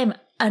makes him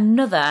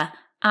another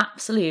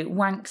absolute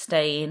wank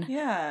stain.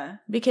 Yeah.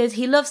 Because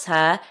he loves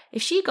her.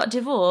 If she got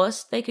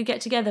divorced, they could get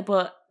together,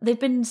 but they've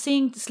been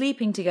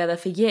sleeping together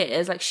for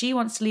years. Like, she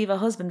wants to leave her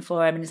husband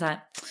for him, and he's like,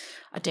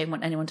 I don't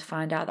want anyone to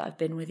find out that I've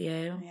been with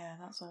you. Yeah,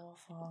 that's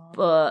awful.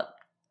 But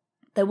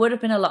there would have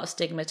been a lot of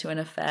stigma to an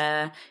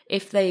affair.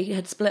 If they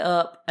had split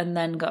up and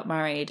then got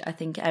married, I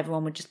think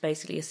everyone would just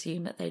basically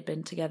assume that they'd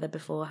been together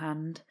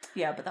beforehand.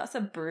 Yeah, but that's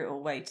a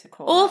brutal way to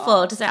call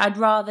Awful it to say, I'd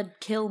rather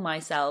kill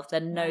myself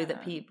than know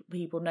that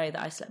people know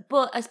that I slept.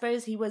 But I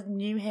suppose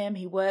knew him,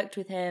 he worked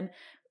with him.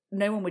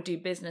 No one would do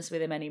business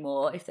with him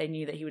anymore if they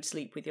knew that he would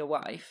sleep with your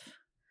wife.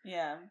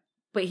 Yeah.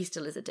 But he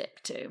still is a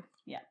dick too.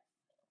 Yeah.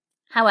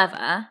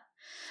 However,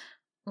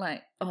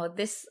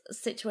 this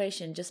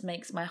situation just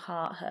makes my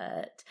heart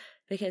hurt,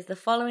 because the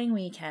following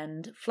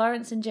weekend,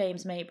 Florence and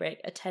James Maybrick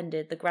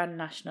attended the Grand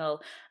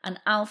National, and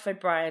Alfred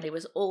Brierley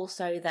was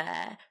also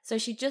there. So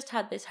she just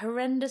had this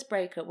horrendous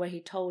breakup where he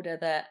told her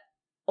that,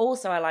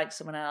 also, I like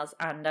someone else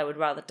and I would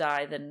rather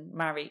die than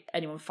marry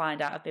anyone,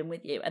 find out I've been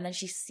with you. And then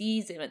she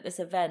sees him at this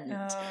event,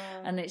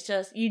 and it's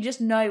just, you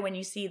just know when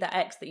you see that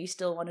ex that you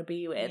still want to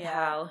be with,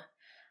 how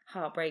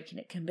heartbreaking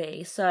it can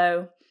be.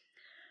 So,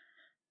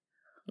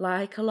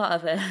 like a lot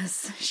of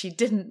us, she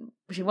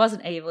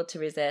wasn't able to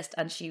resist,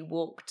 and she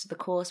walked the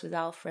course with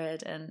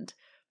Alfred and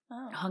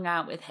hung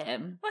out with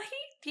him. Well,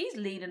 he's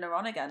leading her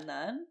on again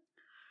then.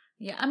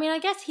 Yeah, I mean, I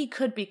guess he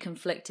could be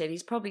conflicted.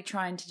 He's probably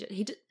trying to...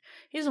 He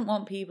doesn't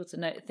want people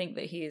to think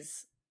that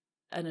he's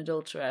an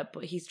adulterer,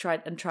 but he's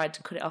tried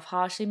to cut it off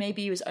harshly.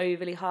 Maybe he was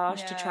overly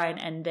harsh to try and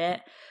end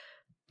it.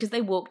 Because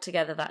they walked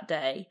together that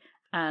day,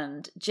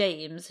 and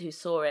James, who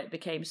saw it,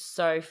 became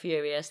so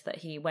furious that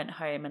he went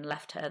home and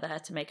left her there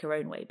to make her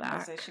own way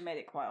back. So she made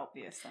it quite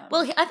obvious then.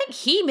 Well, I think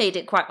he made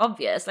it quite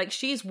obvious. Like,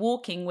 she's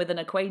walking with an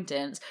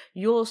acquaintance,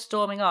 you're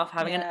storming off,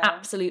 having an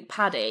absolute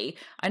paddy.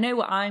 I know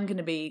what I'm going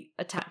to be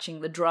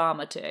attaching the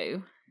drama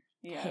to.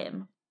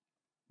 Him.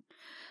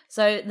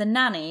 So the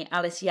nanny,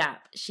 Alice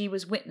Yap, she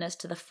was witness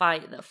to the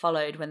fight that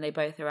followed when they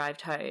both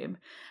arrived home,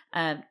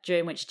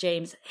 during which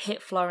James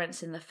hit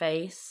Florence in the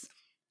face,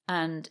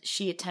 and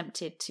she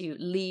attempted to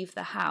leave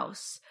the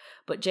house.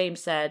 But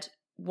James said,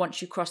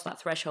 once you cross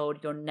that threshold,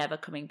 you're never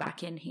coming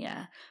back in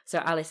here. So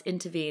Alice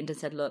intervened and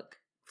said, look,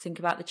 think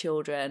about the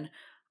children.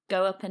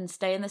 Go up and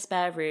stay in the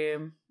spare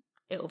room.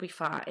 It'll be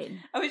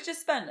fine. I was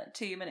just spent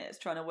 2 minutes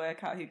trying to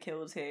work out who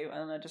killed who,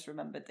 and I just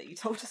remembered that you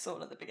told us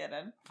all at the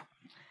beginning.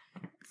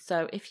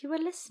 So if you were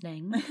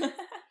listening,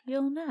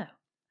 you'll know.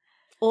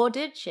 Or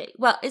did she?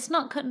 Well, it's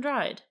not cut and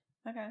dried.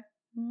 Okay.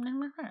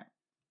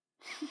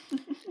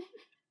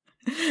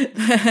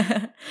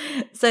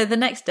 So the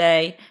next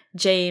day,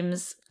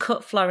 James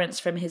cut Florence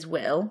from his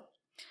will,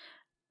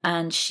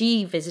 and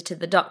she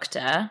visited the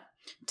doctor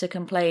to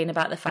complain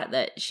about the fact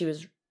that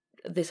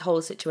this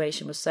whole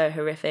situation was so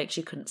horrific.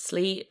 She couldn't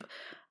sleep.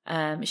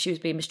 She was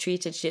being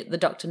mistreated. The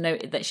doctor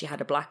noted that she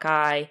had a black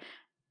eye.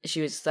 She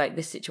was like,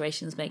 this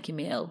situation's making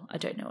me ill. I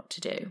don't know what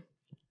to do.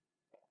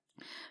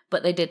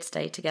 But they did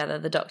stay together.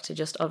 The doctor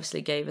just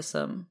obviously gave her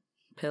some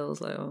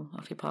pills, like, oh,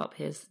 off you pop,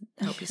 here's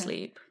help you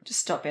sleep. Just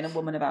stop being a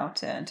woman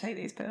about it and take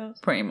these pills.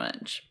 Pretty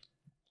much.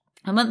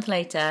 A month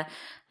later,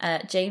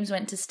 James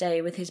went to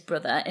stay with his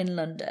brother in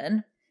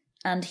London,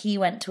 and he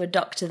went to a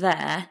doctor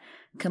there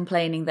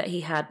complaining that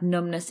he had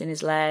numbness in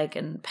his leg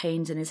and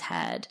pains in his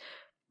head.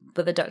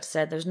 But the doctor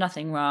said there's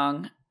nothing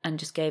wrong and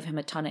just gave him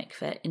a tonic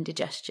for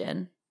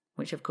indigestion,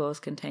 which of course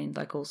contained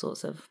like all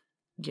sorts of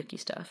yucky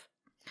stuff.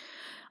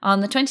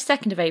 On the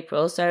 22nd of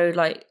April, so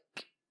like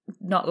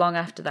not long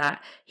after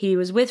that, he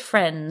was with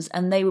friends,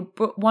 and they were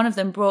one of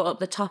them brought up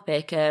the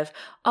topic of,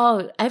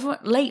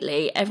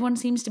 everyone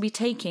seems to be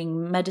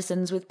taking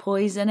medicines with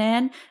poison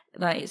in.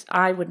 Like,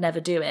 I would never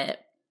do it.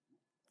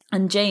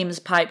 And James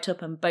piped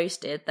up and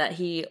boasted that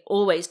he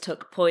always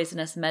took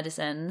poisonous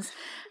medicines,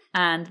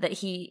 and that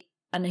he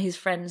and his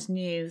friends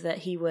knew that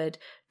he would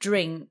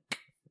drink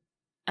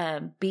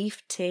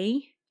beef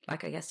tea,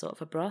 like I guess sort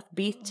of a broth,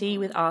 beef tea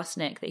with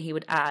arsenic that he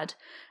would add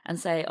and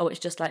say, oh, it's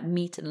just like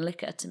meat and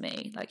liquor to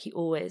me. Like he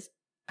always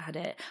had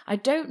it. I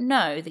don't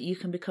know that you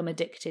can become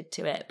addicted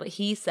to it, but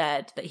he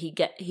said that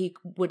he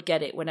would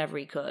get it whenever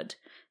he could,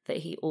 that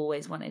he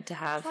always wanted to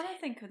have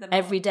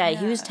every day. Yeah.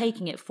 He was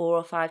taking it 4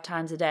 or 5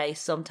 times a day,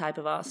 some type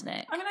of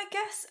arsenic. I mean, I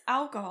guess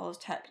alcohol is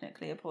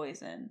technically a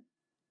poison.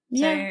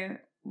 Yeah. So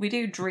we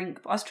do drink.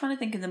 I was trying to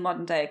think of the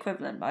modern day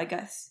equivalent, but I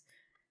guess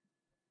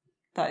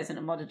that isn't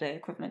a modern day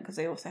equivalent because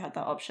they also had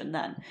that option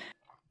then.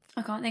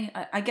 I can't think.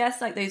 I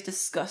guess like those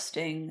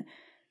disgusting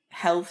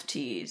health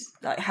teas,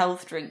 like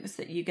health drinks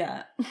that you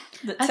get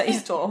that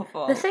taste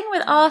awful. The thing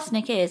with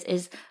arsenic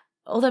is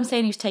although I'm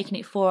saying he was taking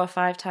it 4 or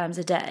 5 times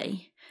a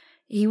day,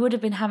 he would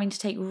have been having to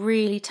take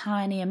really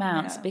tiny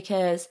amounts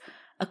because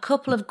a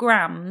couple of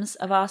grams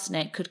of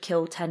arsenic could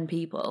kill 10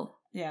 people.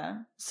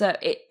 Yeah. So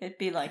it'd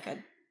be like a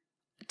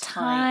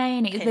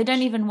tiny. Pinch. They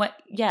don't even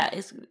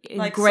it's in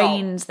like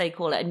grains salt. They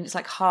call it, and it's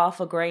like half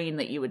a grain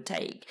that you would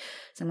take,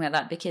 something like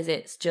that, because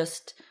it's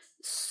just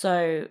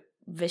so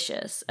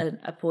vicious and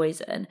a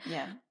poison.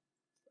 Yeah.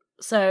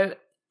 So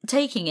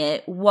taking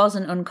it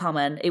wasn't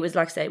uncommon. It was,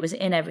 like I say, it was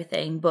in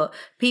everything, but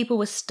people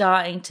were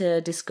starting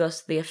to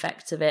discuss the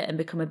effects of it and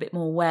become a bit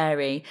more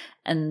wary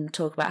and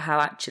talk about how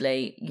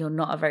actually you're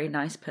not a very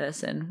nice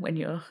person when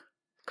you're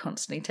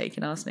constantly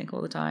taking arsenic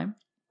all the time.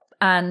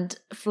 And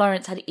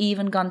Florence had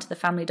even gone to the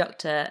family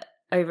doctor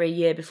over a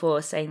year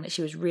before, saying that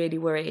she was really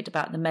worried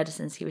about the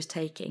medicines he was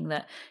taking,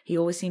 that he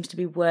always seems to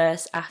be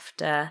worse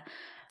after.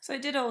 So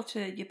it did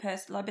alter your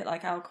person, a bit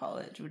like alcohol,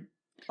 it would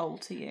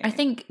alter you. I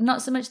think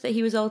not so much that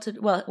he was altered.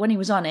 Well, when he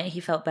was on it, he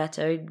felt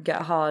better. He'd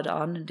get hard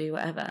on and do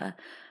whatever.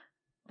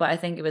 But I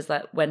think it was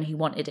like when he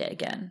wanted it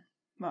again.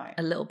 Right.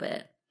 A little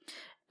bit.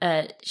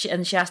 She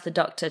asked the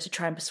doctor to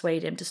try and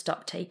persuade him to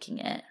stop taking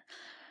it.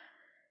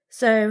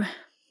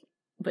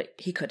 But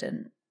he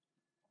couldn't.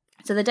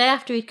 So the day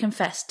after he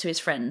confessed to his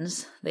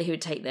friends that he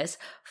would take this,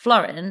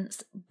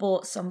 Florence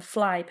bought some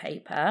fly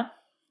paper,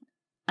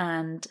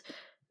 and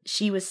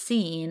she was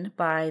seen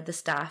by the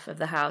staff of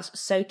the house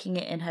soaking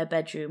it in her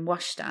bedroom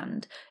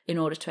washstand in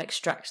order to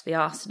extract the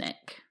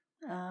arsenic,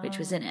 which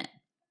was in it.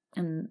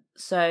 And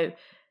so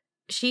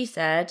she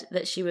said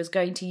that she was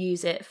going to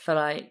use it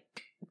for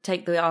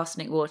take the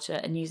arsenic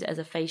water and use it as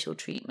a facial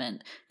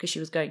treatment because she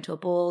was going to a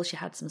ball, she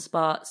had some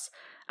spots,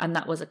 and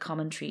that was a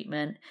common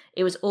treatment.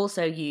 It was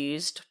also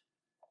used.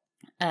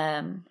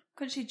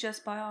 Could she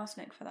just buy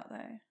arsenic for that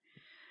though?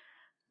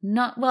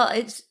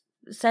 It's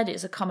said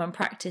it's a common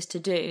practice to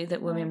do,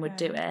 that women would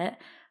do it,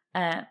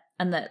 and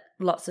that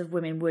lots of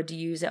women would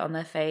use it on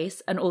their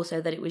face, and also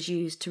that it was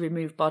used to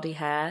remove body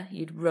hair.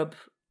 You'd rub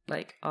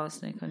like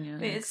arsenic on your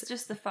legs. It's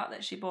just the fact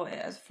that she bought it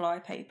as fly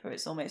paper.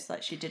 It's almost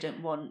like she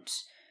didn't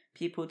want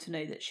people to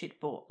know that she'd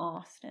bought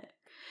arsenic.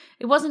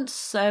 It wasn't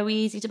so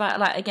easy to buy.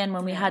 Like again,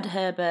 when we had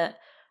Herbert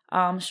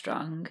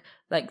Armstrong,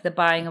 like the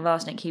buying of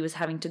arsenic, he was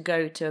having to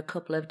go to a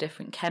couple of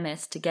different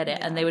chemists to get it,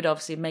 and they would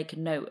obviously make a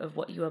note of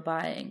what you were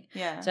buying.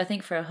 Yeah. So I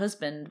think for her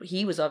husband,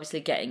 he was obviously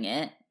getting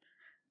it,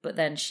 but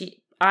then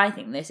I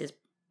think this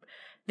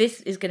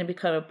is going to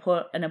become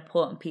an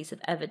important piece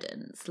of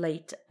evidence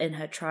later in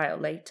her trial.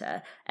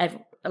 Later,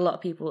 a lot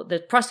of people, the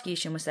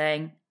prosecution was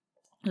saying,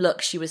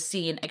 look, she was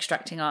seen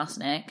extracting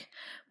arsenic,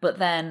 but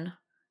then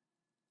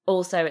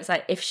also it's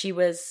like, if she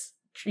was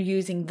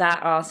using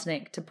that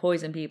arsenic to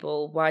poison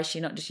people, why is she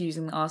not just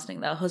using the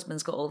arsenic that her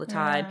husband's got all the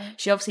time?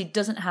 She obviously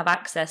doesn't have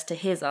access to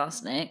his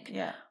arsenic.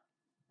 Yeah.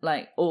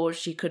 Or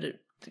she could,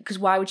 because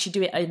why would she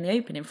do it in the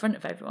open in front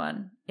of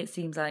everyone? It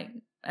seems like,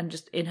 and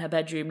just in her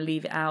bedroom,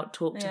 leave it out,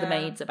 talk to the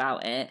maids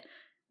about it.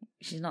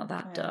 She's not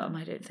that dumb,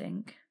 I don't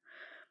think.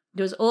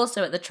 There was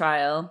also at the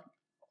trial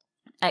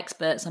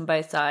experts on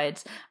both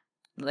sides,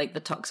 like the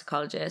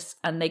toxicologists,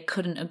 and they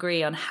couldn't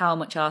agree on how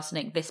much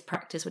arsenic this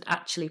practice would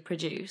actually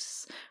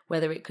produce,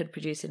 whether it could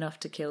produce enough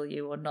to kill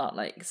you or not.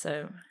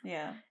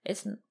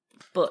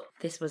 But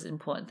this was an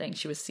important thing.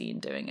 She was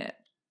seen doing it.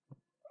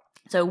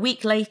 So a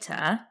week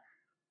later,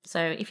 so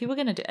if you were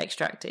going to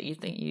extract it, you'd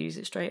think you use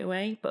it straight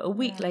away. But a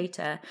week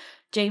later,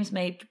 James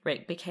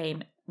Maybrick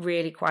became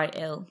really quite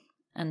ill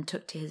and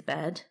took to his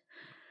bed.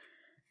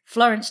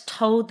 Florence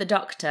told the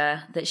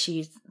doctor that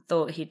she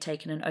thought he'd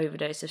taken an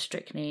overdose of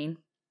strychnine.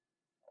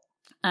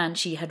 And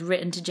she had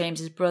written to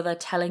James's brother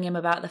telling him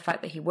about the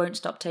fact that he won't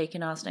stop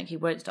taking arsenic, he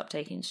won't stop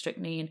taking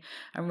strychnine.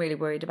 I'm really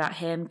worried about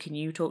him. Can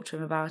you talk to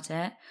him about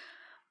it?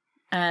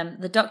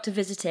 The doctor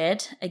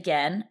visited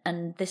again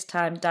and this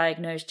time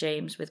diagnosed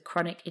James with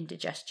chronic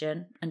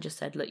indigestion and just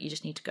said, look, you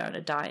just need to go on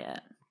a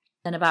diet.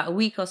 Then about a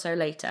week or so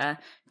later,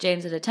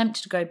 James had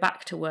attempted to go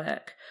back to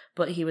work,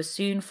 but he was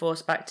soon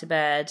forced back to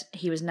bed.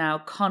 He was now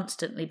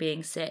constantly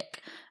being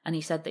sick and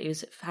he said that he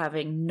was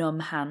having numb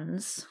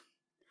hands.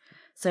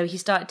 So he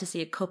started to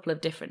see a couple of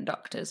different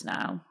doctors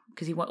now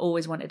because he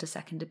always wanted a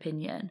second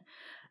opinion.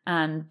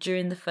 And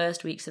during the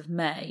first weeks of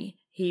May,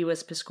 he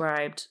was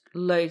prescribed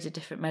loads of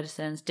different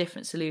medicines,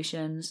 different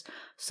solutions.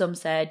 Some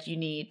said you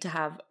need to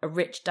have a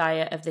rich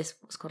diet of this,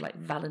 what's called like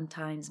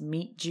Valentine's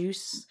meat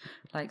juice,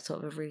 like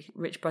sort of a really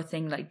rich broth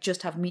thing, like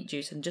just have meat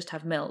juice and just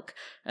have milk.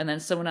 And then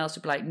someone else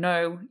would be like,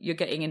 no, you're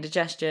getting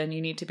indigestion.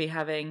 You need to be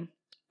having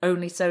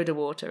only soda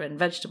water and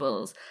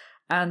vegetables.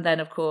 And then,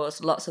 of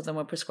course, lots of them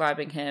were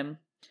prescribing him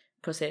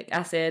prussic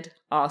acid,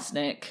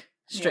 arsenic,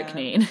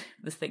 strychnine,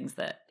 the things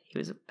that he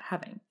was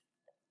having.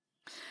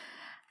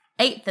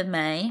 8th of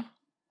May,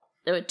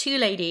 there were 2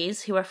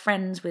 ladies who were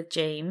friends with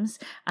James,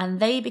 and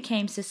they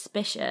became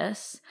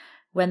suspicious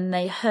when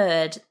they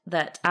heard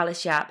that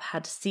Alice Yap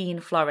had seen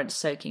Florence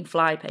soaking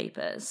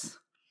flypapers.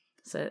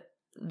 So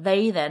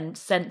they then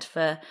sent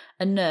for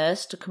a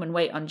nurse to come and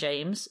wait on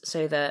James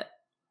so that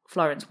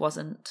Florence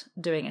wasn't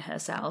doing it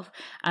herself,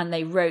 and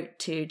they wrote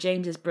to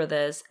James's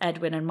brothers,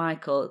 Edwin and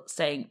Michael,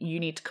 saying, you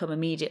need to come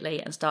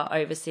immediately and start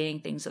overseeing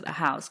things at the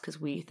house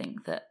because we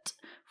think that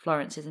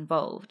Florence is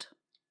involved.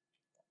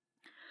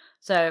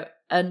 So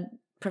a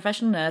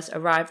professional nurse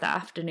arrived that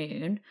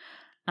afternoon,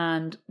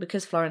 and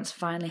because Florence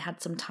finally had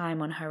some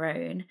time on her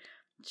own,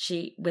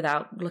 she,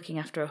 without looking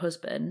after her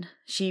husband,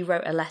 she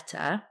wrote a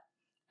letter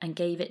and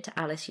gave it to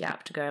Alice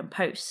Yap to go and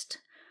post.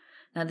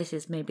 Now, this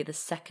is maybe the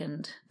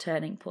second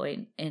turning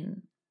point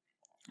in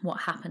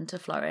what happened to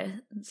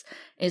Florence,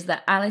 is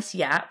that Alice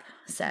Yap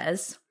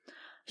says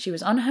she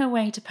was on her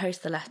way to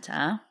post the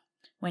letter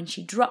when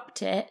she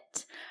dropped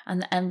it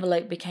and the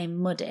envelope became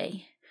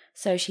muddy.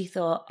 So she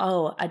thought,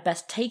 oh, I'd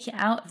best take it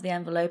out of the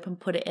envelope and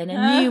put it in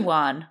a new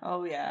one.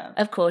 Oh, yeah.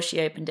 Of course,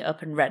 she opened it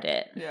up and read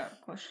it. Yeah,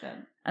 of course she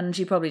did. And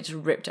she probably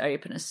just ripped it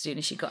open as soon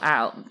as she got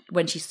out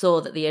when she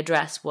saw that the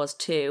address was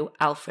to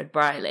Alfred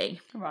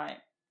Briley. Right.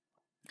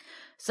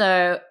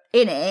 So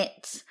in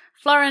it,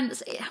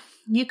 Florence,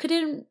 you could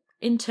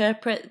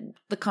interpret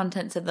the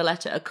contents of the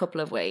letter a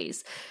couple of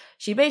ways.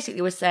 She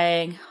basically was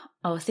saying,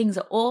 oh, things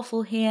are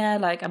awful here.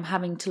 Like, I'm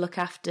having to look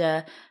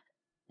after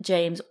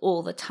James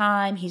all the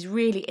time. He's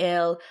really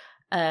ill.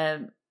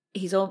 I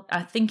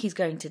think he's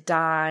going to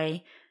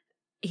die.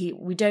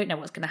 We don't know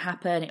what's going to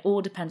happen. It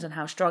all depends on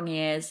how strong he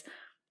is.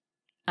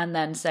 And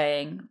then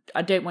saying,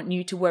 I don't want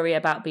you to worry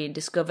about being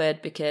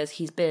discovered because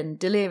he's been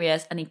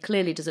delirious and he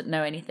clearly doesn't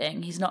know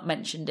anything. He's not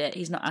mentioned it.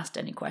 He's not asked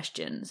any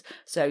questions.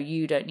 So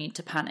you don't need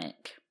to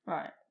panic.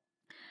 Right.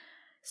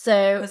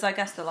 So, because I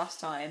guess the last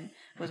time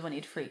was when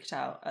he'd freaked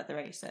out at the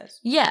races.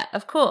 Yeah,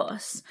 of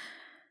course.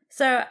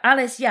 So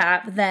Alice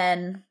Yap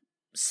then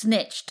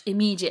snitched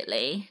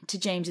immediately to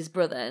James's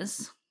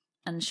brothers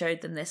and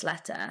showed them this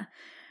letter.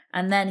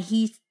 And then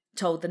he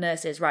told the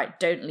nurses, right,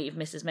 don't leave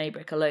Mrs.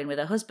 Maybrick alone with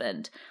her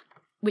husband.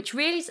 Which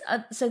really,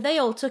 so they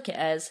all took it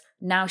as,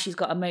 now she's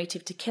got a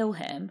motive to kill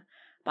him.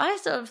 But I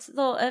sort of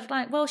thought of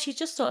like, well, she's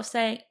just sort of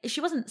saying, she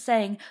wasn't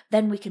saying,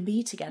 then we can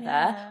be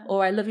together,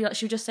 or I love you.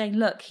 She was just saying,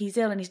 look, he's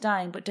ill and he's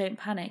dying, but don't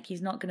panic.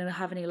 He's not going to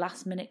have any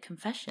last minute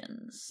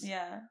confessions.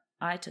 Yeah.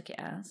 I took it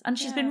as. And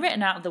she's been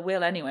written out of the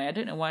will anyway. I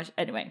don't know why.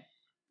 Anyway.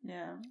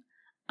 Yeah.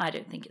 I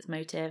don't think it's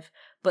motive,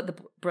 but the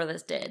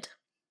brothers did.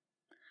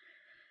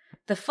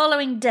 The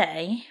following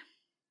day,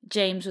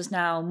 James was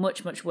now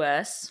much, much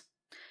worse.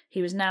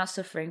 He was now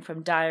suffering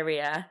from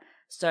diarrhea,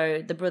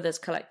 so the brothers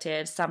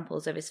collected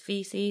samples of his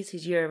feces,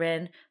 his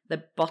urine,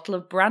 the bottle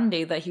of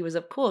brandy that he was,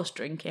 of course,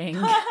 drinking,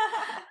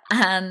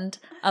 and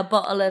a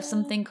bottle of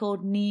something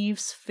called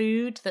Neve's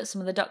food that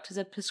some of the doctors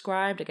had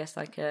prescribed. I guess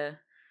like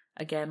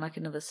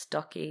another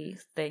stocky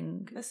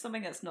thing. There's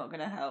something that's not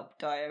going to help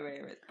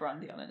diarrhea. It's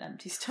brandy on an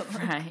empty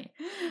stomach. Right.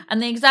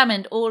 And they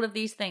examined all of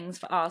these things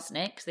for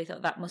arsenic, because they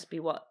thought that must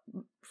be what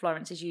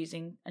Florence is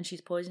using and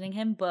she's poisoning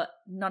him, but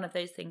none of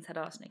those things had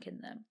arsenic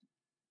in them.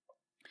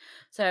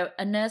 So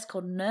a nurse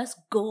called Nurse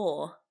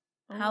Gore.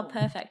 How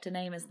perfect a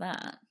name is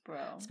that?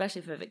 Bro.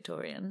 Especially for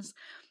Victorians.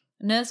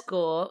 Nurse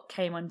Gore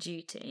came on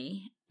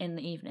duty in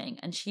the evening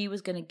and she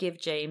was going to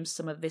give James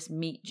some of this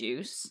meat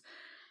juice.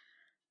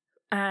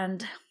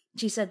 And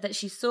she said that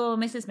she saw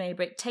Mrs.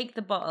 Maybrick take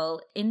the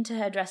bottle into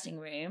her dressing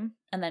room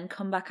and then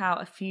come back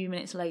out a few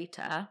minutes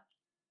later.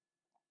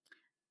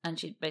 And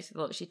she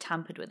basically thought she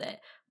tampered with it.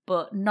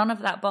 But none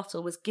of that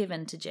bottle was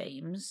given to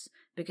James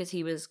because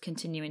he was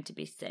continuing to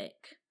be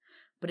sick.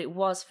 But it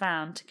was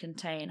found to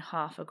contain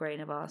 0.5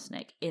 grain of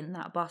arsenic in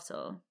that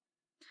bottle.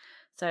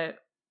 So,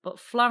 but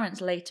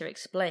Florence later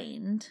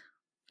explained,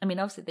 I mean,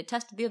 obviously they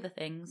tested the other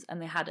things and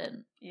they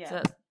hadn't. Yeah.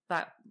 So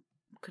that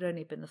could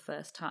only have been the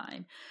first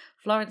time.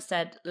 Florence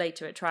said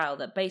later at trial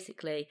that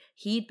basically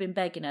he'd been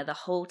begging her the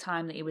whole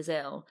time that he was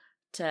ill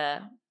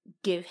to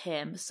give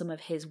him some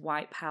of his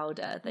white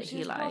powder that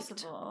he liked.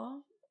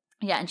 Possible.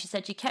 Yeah, and she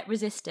said she kept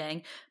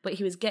resisting, but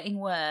he was getting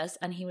worse,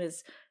 and he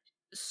was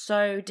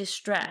so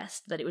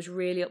distressed that it was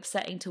really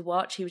upsetting to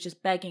watch. He was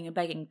just begging and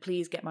begging,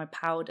 please get my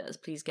powders,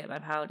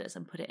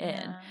 and put it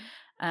in.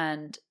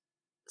 And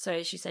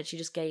so she said she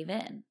just gave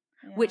in,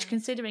 which,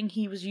 considering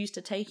he was used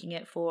to taking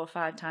it 4 or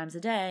 5 times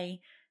a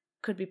day,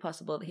 could be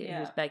possible that he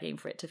was begging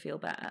for it to feel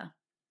better.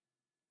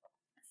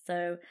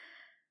 So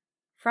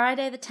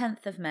Friday the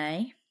 10th of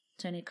May,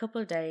 it's only a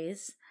couple of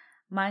days,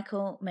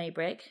 Michael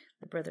Maybrick,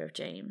 the brother of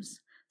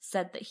James,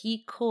 said that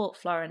he caught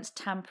Florence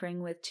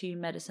tampering with 2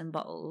 medicine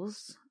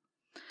bottles,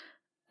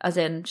 as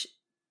in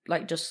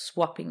like just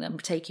swapping them,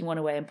 taking one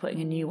away and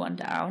putting a new one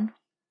down.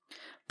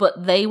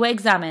 But they were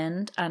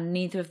examined and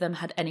neither of them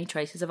had any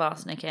traces of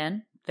arsenic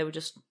in. They were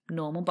just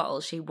normal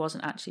bottles. She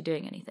wasn't actually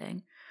doing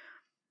anything.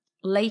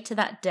 Later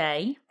that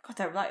day... God,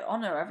 they're like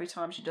on her every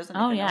time she does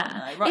anything. Oh,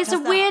 yeah. Right, it's a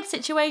weird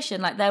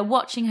situation. Like, they're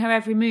watching her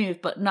every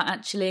move, but not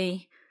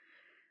actually...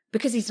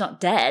 Because he's not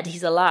dead,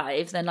 he's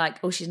alive, then like,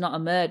 oh, she's not a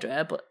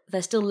murderer, but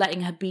they're still letting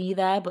her be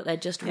there, but they're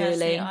just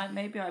really... See,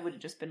 maybe I would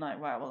have just been like,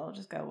 right, well, I'll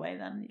just go away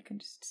then. You can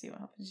just see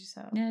what happens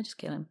yourself. Yeah, just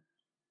kill him.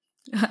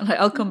 Like,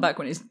 I'll come back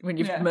when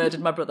you've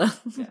murdered my brother.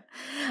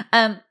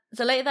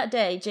 So later that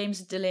day, James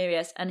was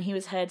delirious, and he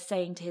was heard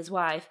saying to his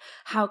wife,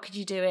 how could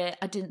you do it?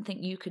 I didn't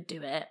think you could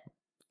do it.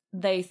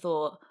 They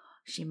thought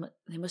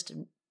they must have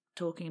been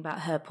talking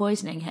about her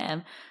poisoning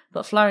him,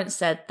 but Florence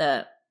said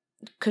that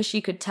because she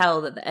could tell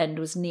that the end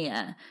was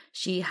near,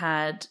 she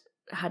had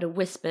a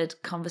whispered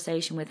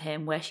conversation with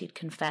him where she'd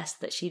confessed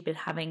that she'd been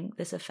having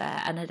this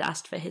affair and had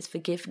asked for his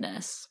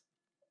forgiveness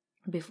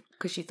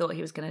because she thought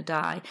he was going to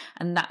die.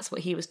 And that's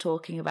what he was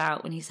talking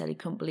about when he said he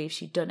couldn't believe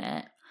she'd done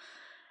it,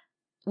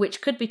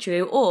 which could be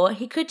true, or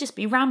he could just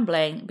be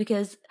rambling,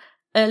 because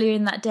earlier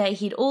in that day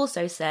he'd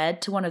also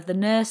said to one of the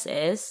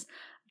nurses,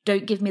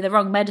 don't give me the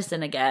wrong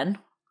medicine again,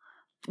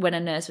 when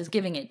a nurse was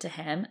giving it to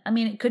him. I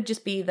mean, it could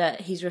just be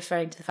that he's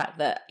referring to the fact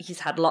that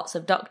he's had lots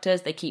of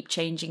doctors, they keep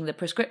changing the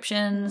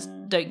prescriptions,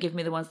 don't give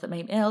me the ones that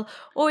make me ill,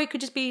 or he could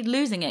just be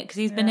losing it because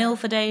he's been ill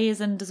for days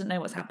and doesn't know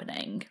what's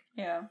happening.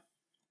 Yeah.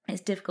 It's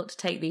difficult to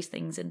take these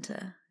things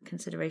into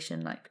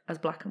consideration, like, as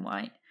black and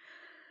white.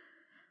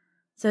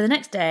 So the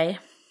next day,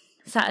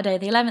 Saturday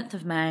the 11th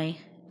of May,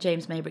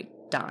 James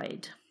Maybrick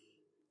died.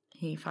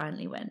 He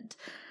finally went.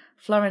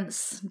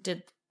 Florence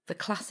did the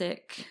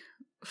classic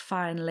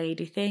fine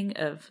lady thing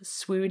of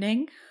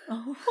swooning.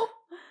 Oh.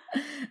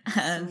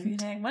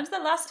 Swooning. When's the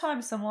last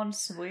time someone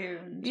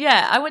swooned?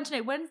 Yeah, I want to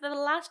know, when's the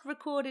last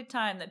recorded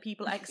time that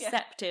people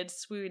accepted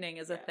swooning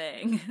as a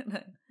thing?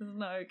 It's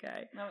not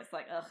okay. No, it's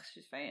like, ugh,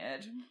 she's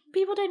fainted.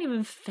 People don't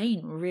even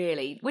faint,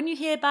 really. When you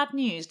hear bad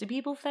news, do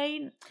people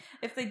faint?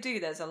 If they do,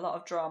 there's a lot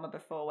of drama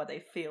before where they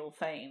feel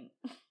faint.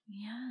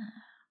 Yeah.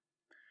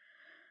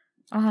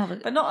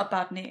 But not a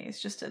bad news,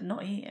 just a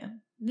not eating.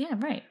 Yeah,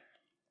 right.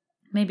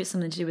 Maybe it's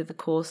something to do with the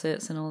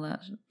corsets and all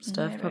that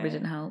stuff. Maybe. Probably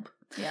didn't help.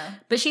 Yeah.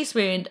 But she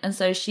swooned, and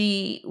so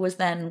she was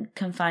then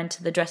confined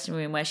to the dressing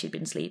room where she'd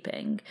been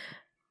sleeping,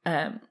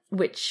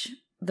 which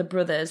the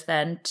brothers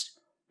then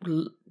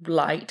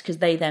liked, because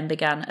they then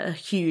began a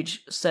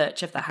huge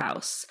search of the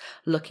house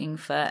looking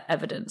for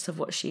evidence of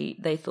what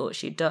they thought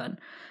she'd done.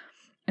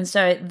 And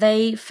so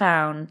they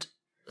found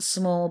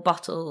small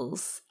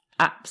bottles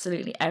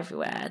absolutely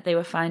everywhere. They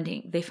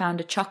found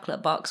a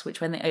chocolate box,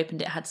 which when they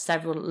opened it had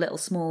several little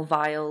small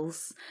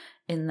vials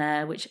in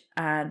there, which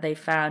they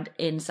found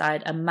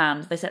inside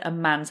they said a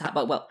man's hat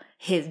box. Well,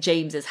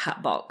 James's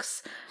hat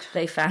box.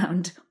 They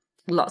found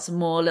lots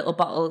more little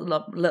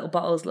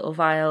bottles, little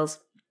vials,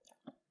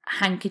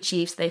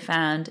 handkerchiefs. They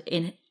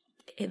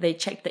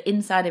checked the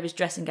inside of his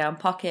dressing gown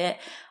pocket.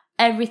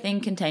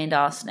 Everything contained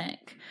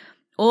arsenic.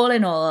 All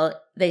in all,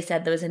 they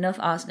said there was enough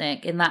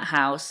arsenic in that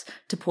house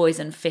to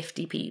poison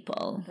 50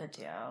 people.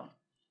 Bloody hell.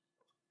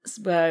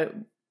 So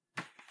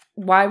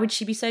why would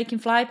she be soaking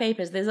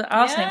flypapers? There's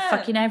arsenic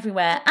fucking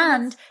everywhere.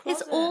 And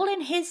it's all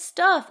in his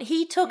stuff.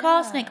 He took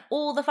arsenic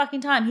all the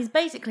fucking time. He's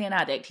basically an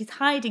addict. He's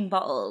hiding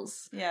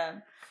bottles. Yeah.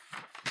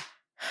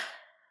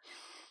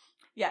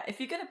 Yeah, if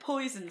you're going to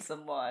poison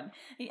someone,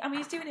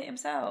 he's doing it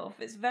himself.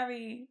 It's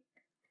very...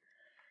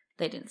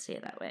 They didn't see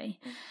it that way.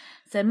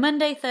 So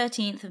Monday,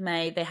 13th of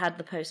May, they had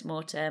the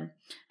post-mortem,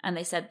 and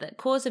they said that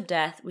cause of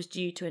death was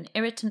due to an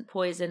irritant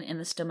poison in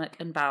the stomach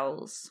and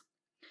bowels,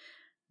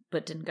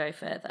 but didn't go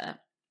further.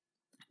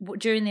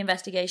 During the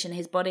investigation,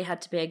 his body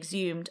had to be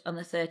exhumed on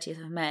the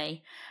 30th of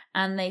May,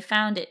 and they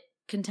found it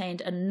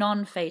contained a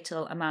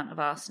non-fatal amount of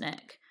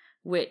arsenic,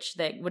 which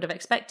they would have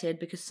expected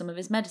because some of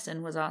his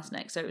medicine was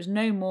arsenic, so it was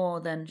no more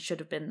than should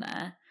have been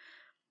there.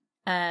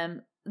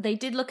 They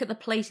did look at the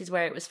places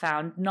where it was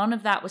found. None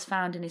of that was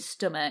found in his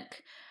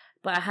stomach,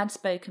 but I had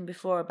spoken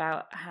before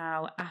about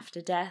how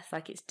after death,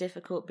 like, it's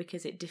difficult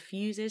because it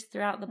diffuses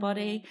throughout the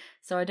body,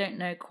 so I don't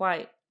know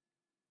quite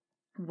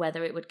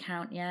whether it would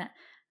count yet.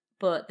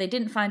 but they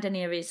didn't find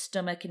any of his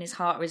stomach and his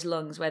heart or his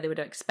lungs where they would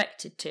have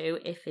expected to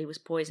if he was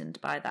poisoned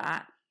by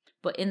that.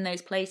 But in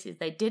those places,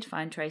 they did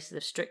find traces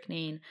of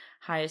strychnine,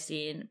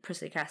 hyoscine,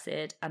 prussic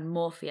acid, and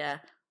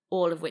morphia,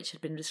 all of which had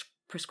been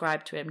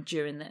prescribed to him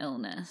during the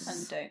illness.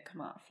 And don't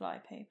come out of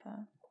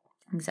flypaper.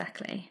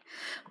 Exactly.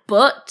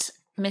 But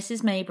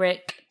Mrs.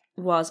 Maybrick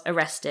was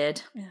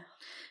arrested. Yeah.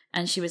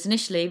 And she was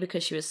initially,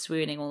 because she was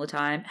swooning all the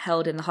time,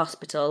 held in the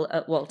hospital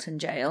at Walton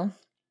Jail.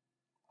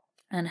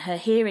 And her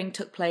hearing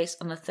took place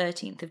on the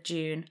 13th of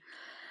June.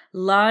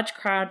 Large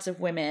crowds of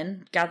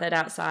women gathered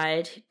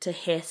outside to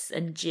hiss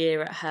and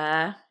jeer at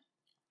her.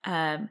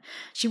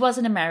 She was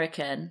an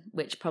American,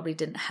 which probably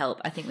didn't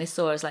help. I think they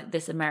saw her as like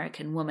this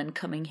American woman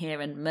coming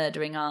here and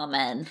murdering our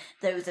men.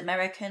 Those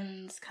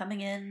Americans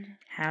coming in.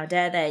 How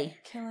dare they?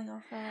 Killing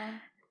off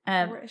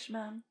our British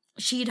man.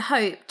 She'd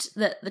hoped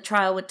that the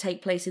trial would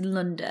take place in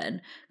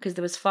London because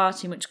there was far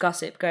too much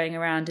gossip going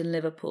around in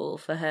Liverpool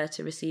for her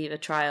to receive a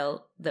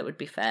trial that would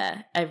be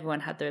fair.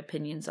 Everyone had their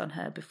opinions on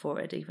her before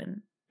it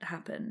even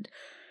happened.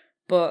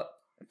 But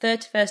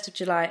 31st of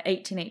July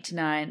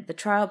 1889, the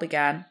trial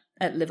began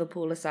at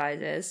Liverpool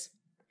Assizes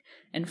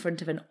in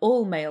front of an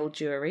all-male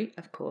jury,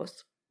 of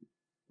course.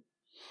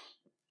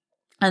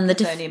 And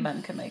only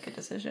men can make a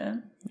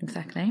decision.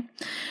 Exactly.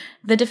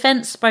 The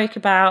defence spoke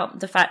about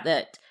the fact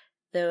that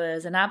there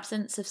was an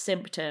absence of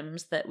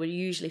symptoms that were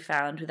usually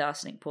found with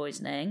arsenic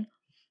poisoning,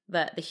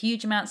 that the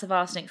huge amounts of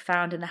arsenic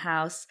found in the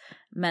house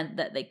meant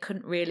that they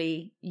couldn't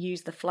really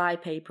use the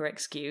flypaper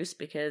excuse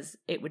because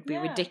it would be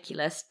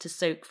ridiculous to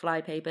soak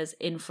flypapers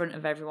in front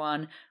of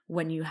everyone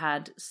when you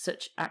had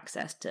such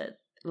access to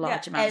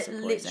large amounts of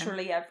poison.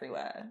 Literally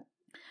everywhere.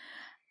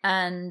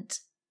 And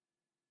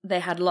they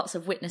had lots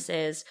of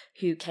witnesses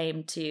who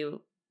came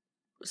to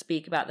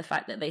speak about the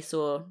fact that they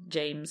saw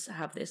James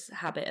have this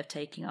habit of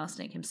taking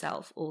arsenic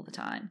himself all the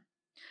time.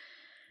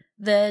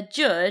 The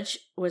judge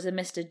was a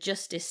Mr.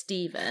 Justice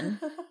Stephen,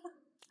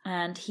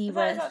 and he Is was...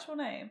 that his actual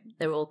name?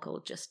 They're all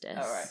called Justice.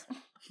 Oh, right.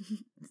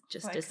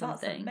 Justice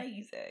something. That's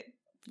amazing.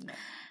 No.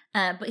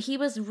 But he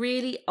was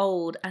really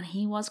old, and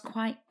he was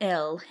quite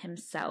ill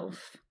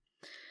himself.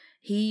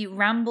 He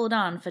rambled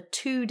on for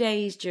 2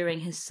 days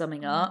during his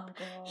summing up.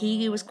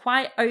 He was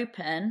quite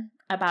open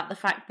about the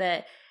fact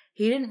that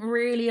he didn't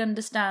really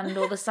understand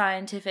all the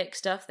scientific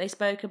stuff they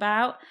spoke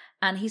about.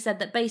 And he said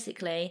that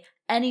basically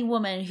any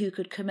woman who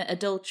could commit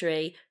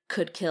adultery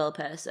could kill a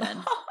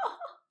person.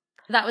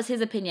 That was his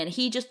opinion.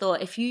 He just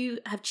thought if you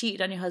have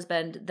cheated on your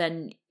husband,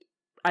 then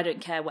I don't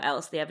care what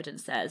else the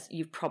evidence says,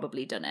 you've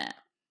probably done it.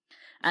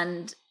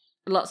 And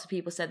lots of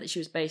people said that she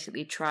was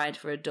basically tried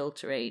for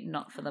adultery,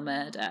 not for the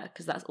murder,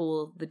 because that's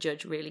all the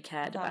judge really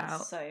cared about.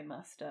 That's so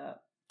messed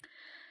up.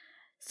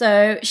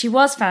 So she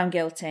was found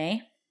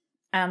guilty.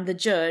 And the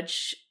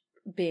judge,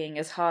 being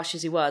as harsh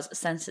as he was,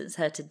 sentenced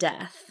her to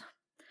death.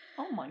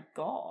 Oh my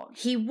God.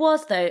 He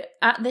was, though,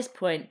 at this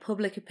point,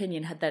 public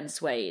opinion had then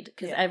swayed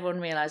because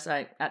everyone realised,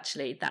 like,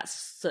 actually,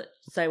 that's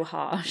so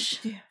harsh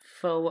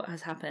for what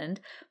has happened.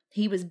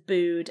 He was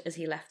booed as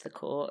he left the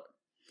court.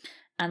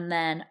 And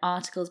then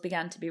articles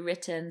began to be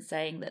written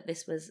saying that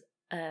this was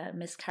a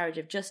miscarriage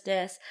of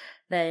justice.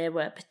 There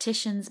were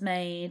petitions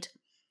made.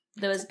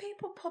 Do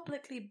people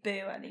publicly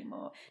boo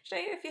anymore? Do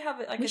you know if you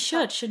have like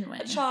shouldn't we?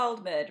 A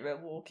child murderer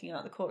walking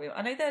out the courtroom?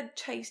 I know they're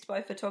chased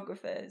by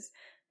photographers,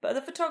 but are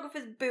the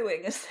photographers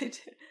booing as they do?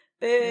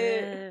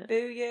 Boo,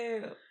 boo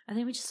you. I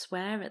think we just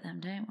swear at them,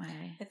 don't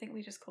we? I think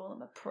we just call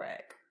them a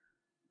prick.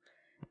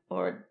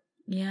 Or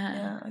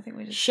I think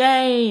we just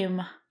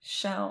shame.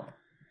 Shout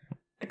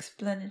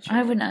explanatory.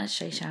 I wouldn't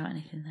actually shout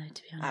anything though,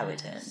 to be honest. I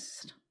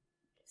wouldn't.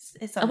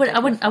 It's I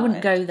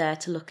wouldn't go there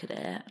to look at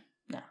it.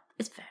 No.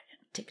 It's very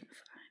dignified.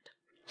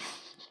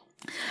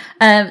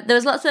 There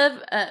was lots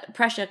of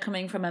pressure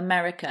coming from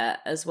America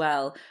as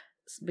well,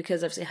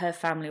 because obviously her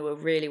family were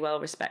really well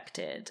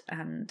respected,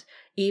 and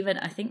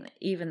I think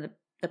even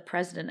the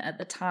president at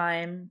the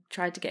time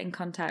tried to get in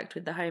contact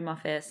with the Home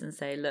Office and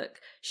say,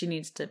 look, she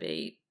needs to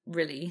be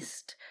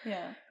released.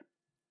 Yeah.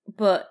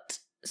 But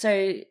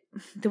so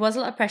there was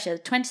a lot of pressure.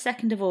 The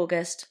 22nd of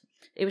August,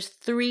 it was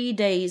 3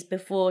 days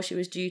before she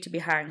was due to be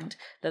hanged,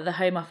 that the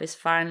Home Office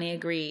finally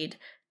agreed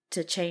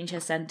to change her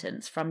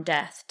sentence from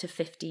death to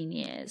 15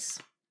 years.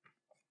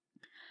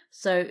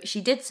 So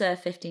she did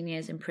serve 15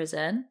 years in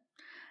prison,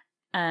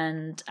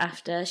 and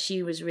after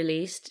she was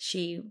released,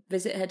 she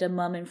visited her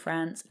mum in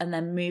France and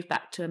then moved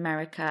back to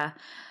America.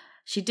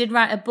 She did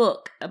write a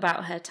book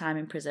about her time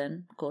in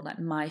prison called like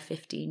My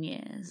 15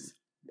 Years,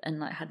 and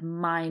like had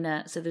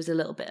so there's a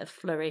little bit of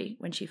flurry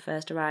when she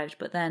first arrived,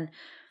 but then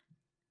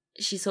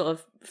she sort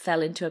of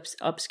fell into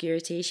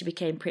obscurity. She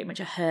became pretty much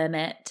a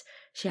hermit.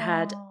 She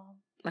had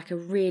like a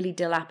really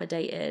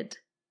dilapidated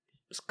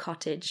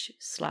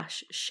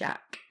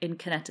cottage/shack in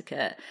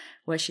Connecticut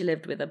where she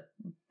lived with a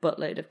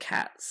buttload of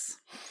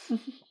cats.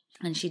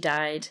 And she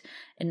died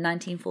in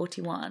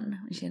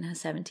 1941 when she was in her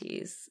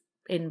 70s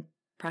in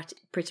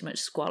pretty much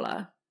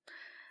squalor.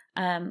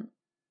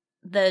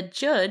 The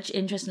judge,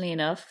 interestingly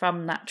enough,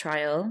 from that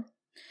trial,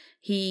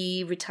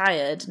 he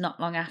retired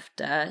not long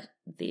after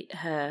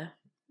her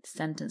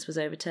sentence was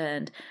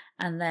overturned,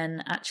 and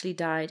then actually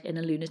died in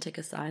a lunatic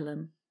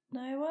asylum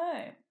No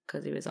way.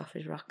 because he was off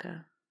his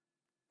rocker.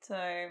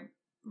 So,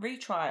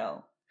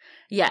 retrial.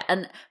 Yeah,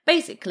 and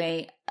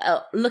basically,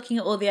 looking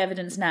at all the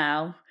evidence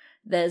now,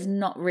 there's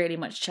not really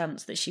much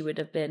chance that she would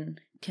have been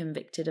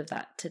convicted of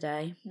that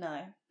today.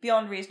 No.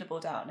 Beyond reasonable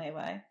doubt, no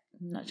way.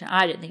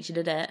 I don't think she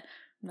did it.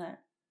 No.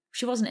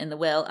 She wasn't in the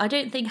will. I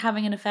don't think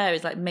having an affair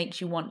is like makes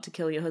you want to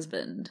kill your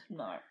husband.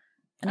 No.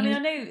 And I mean, he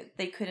I know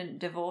they couldn't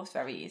divorce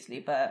very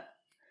easily, but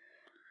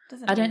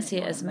I don't see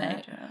it as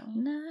murder.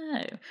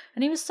 No.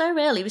 And he was so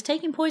ill. He was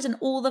taking poison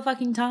all the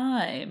fucking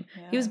time.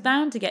 Yeah. He was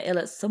bound to get ill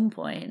at some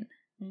point.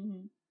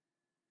 Mm-hmm.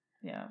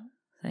 Yeah.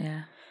 So,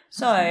 yeah.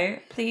 So,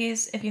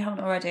 please, if you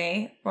haven't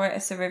already, write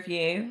us a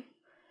review.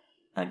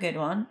 A good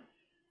one.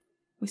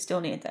 We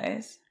still need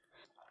those.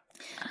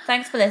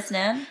 Thanks for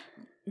listening.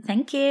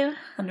 Thank you.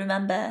 And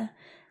remember,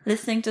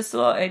 listening to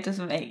Slaughter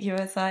doesn't make you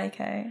a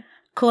psycho.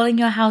 Calling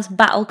your house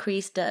Battle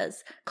Crease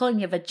does. Calling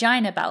your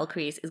vagina Battle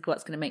Crease is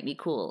what's going to make me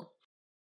cool.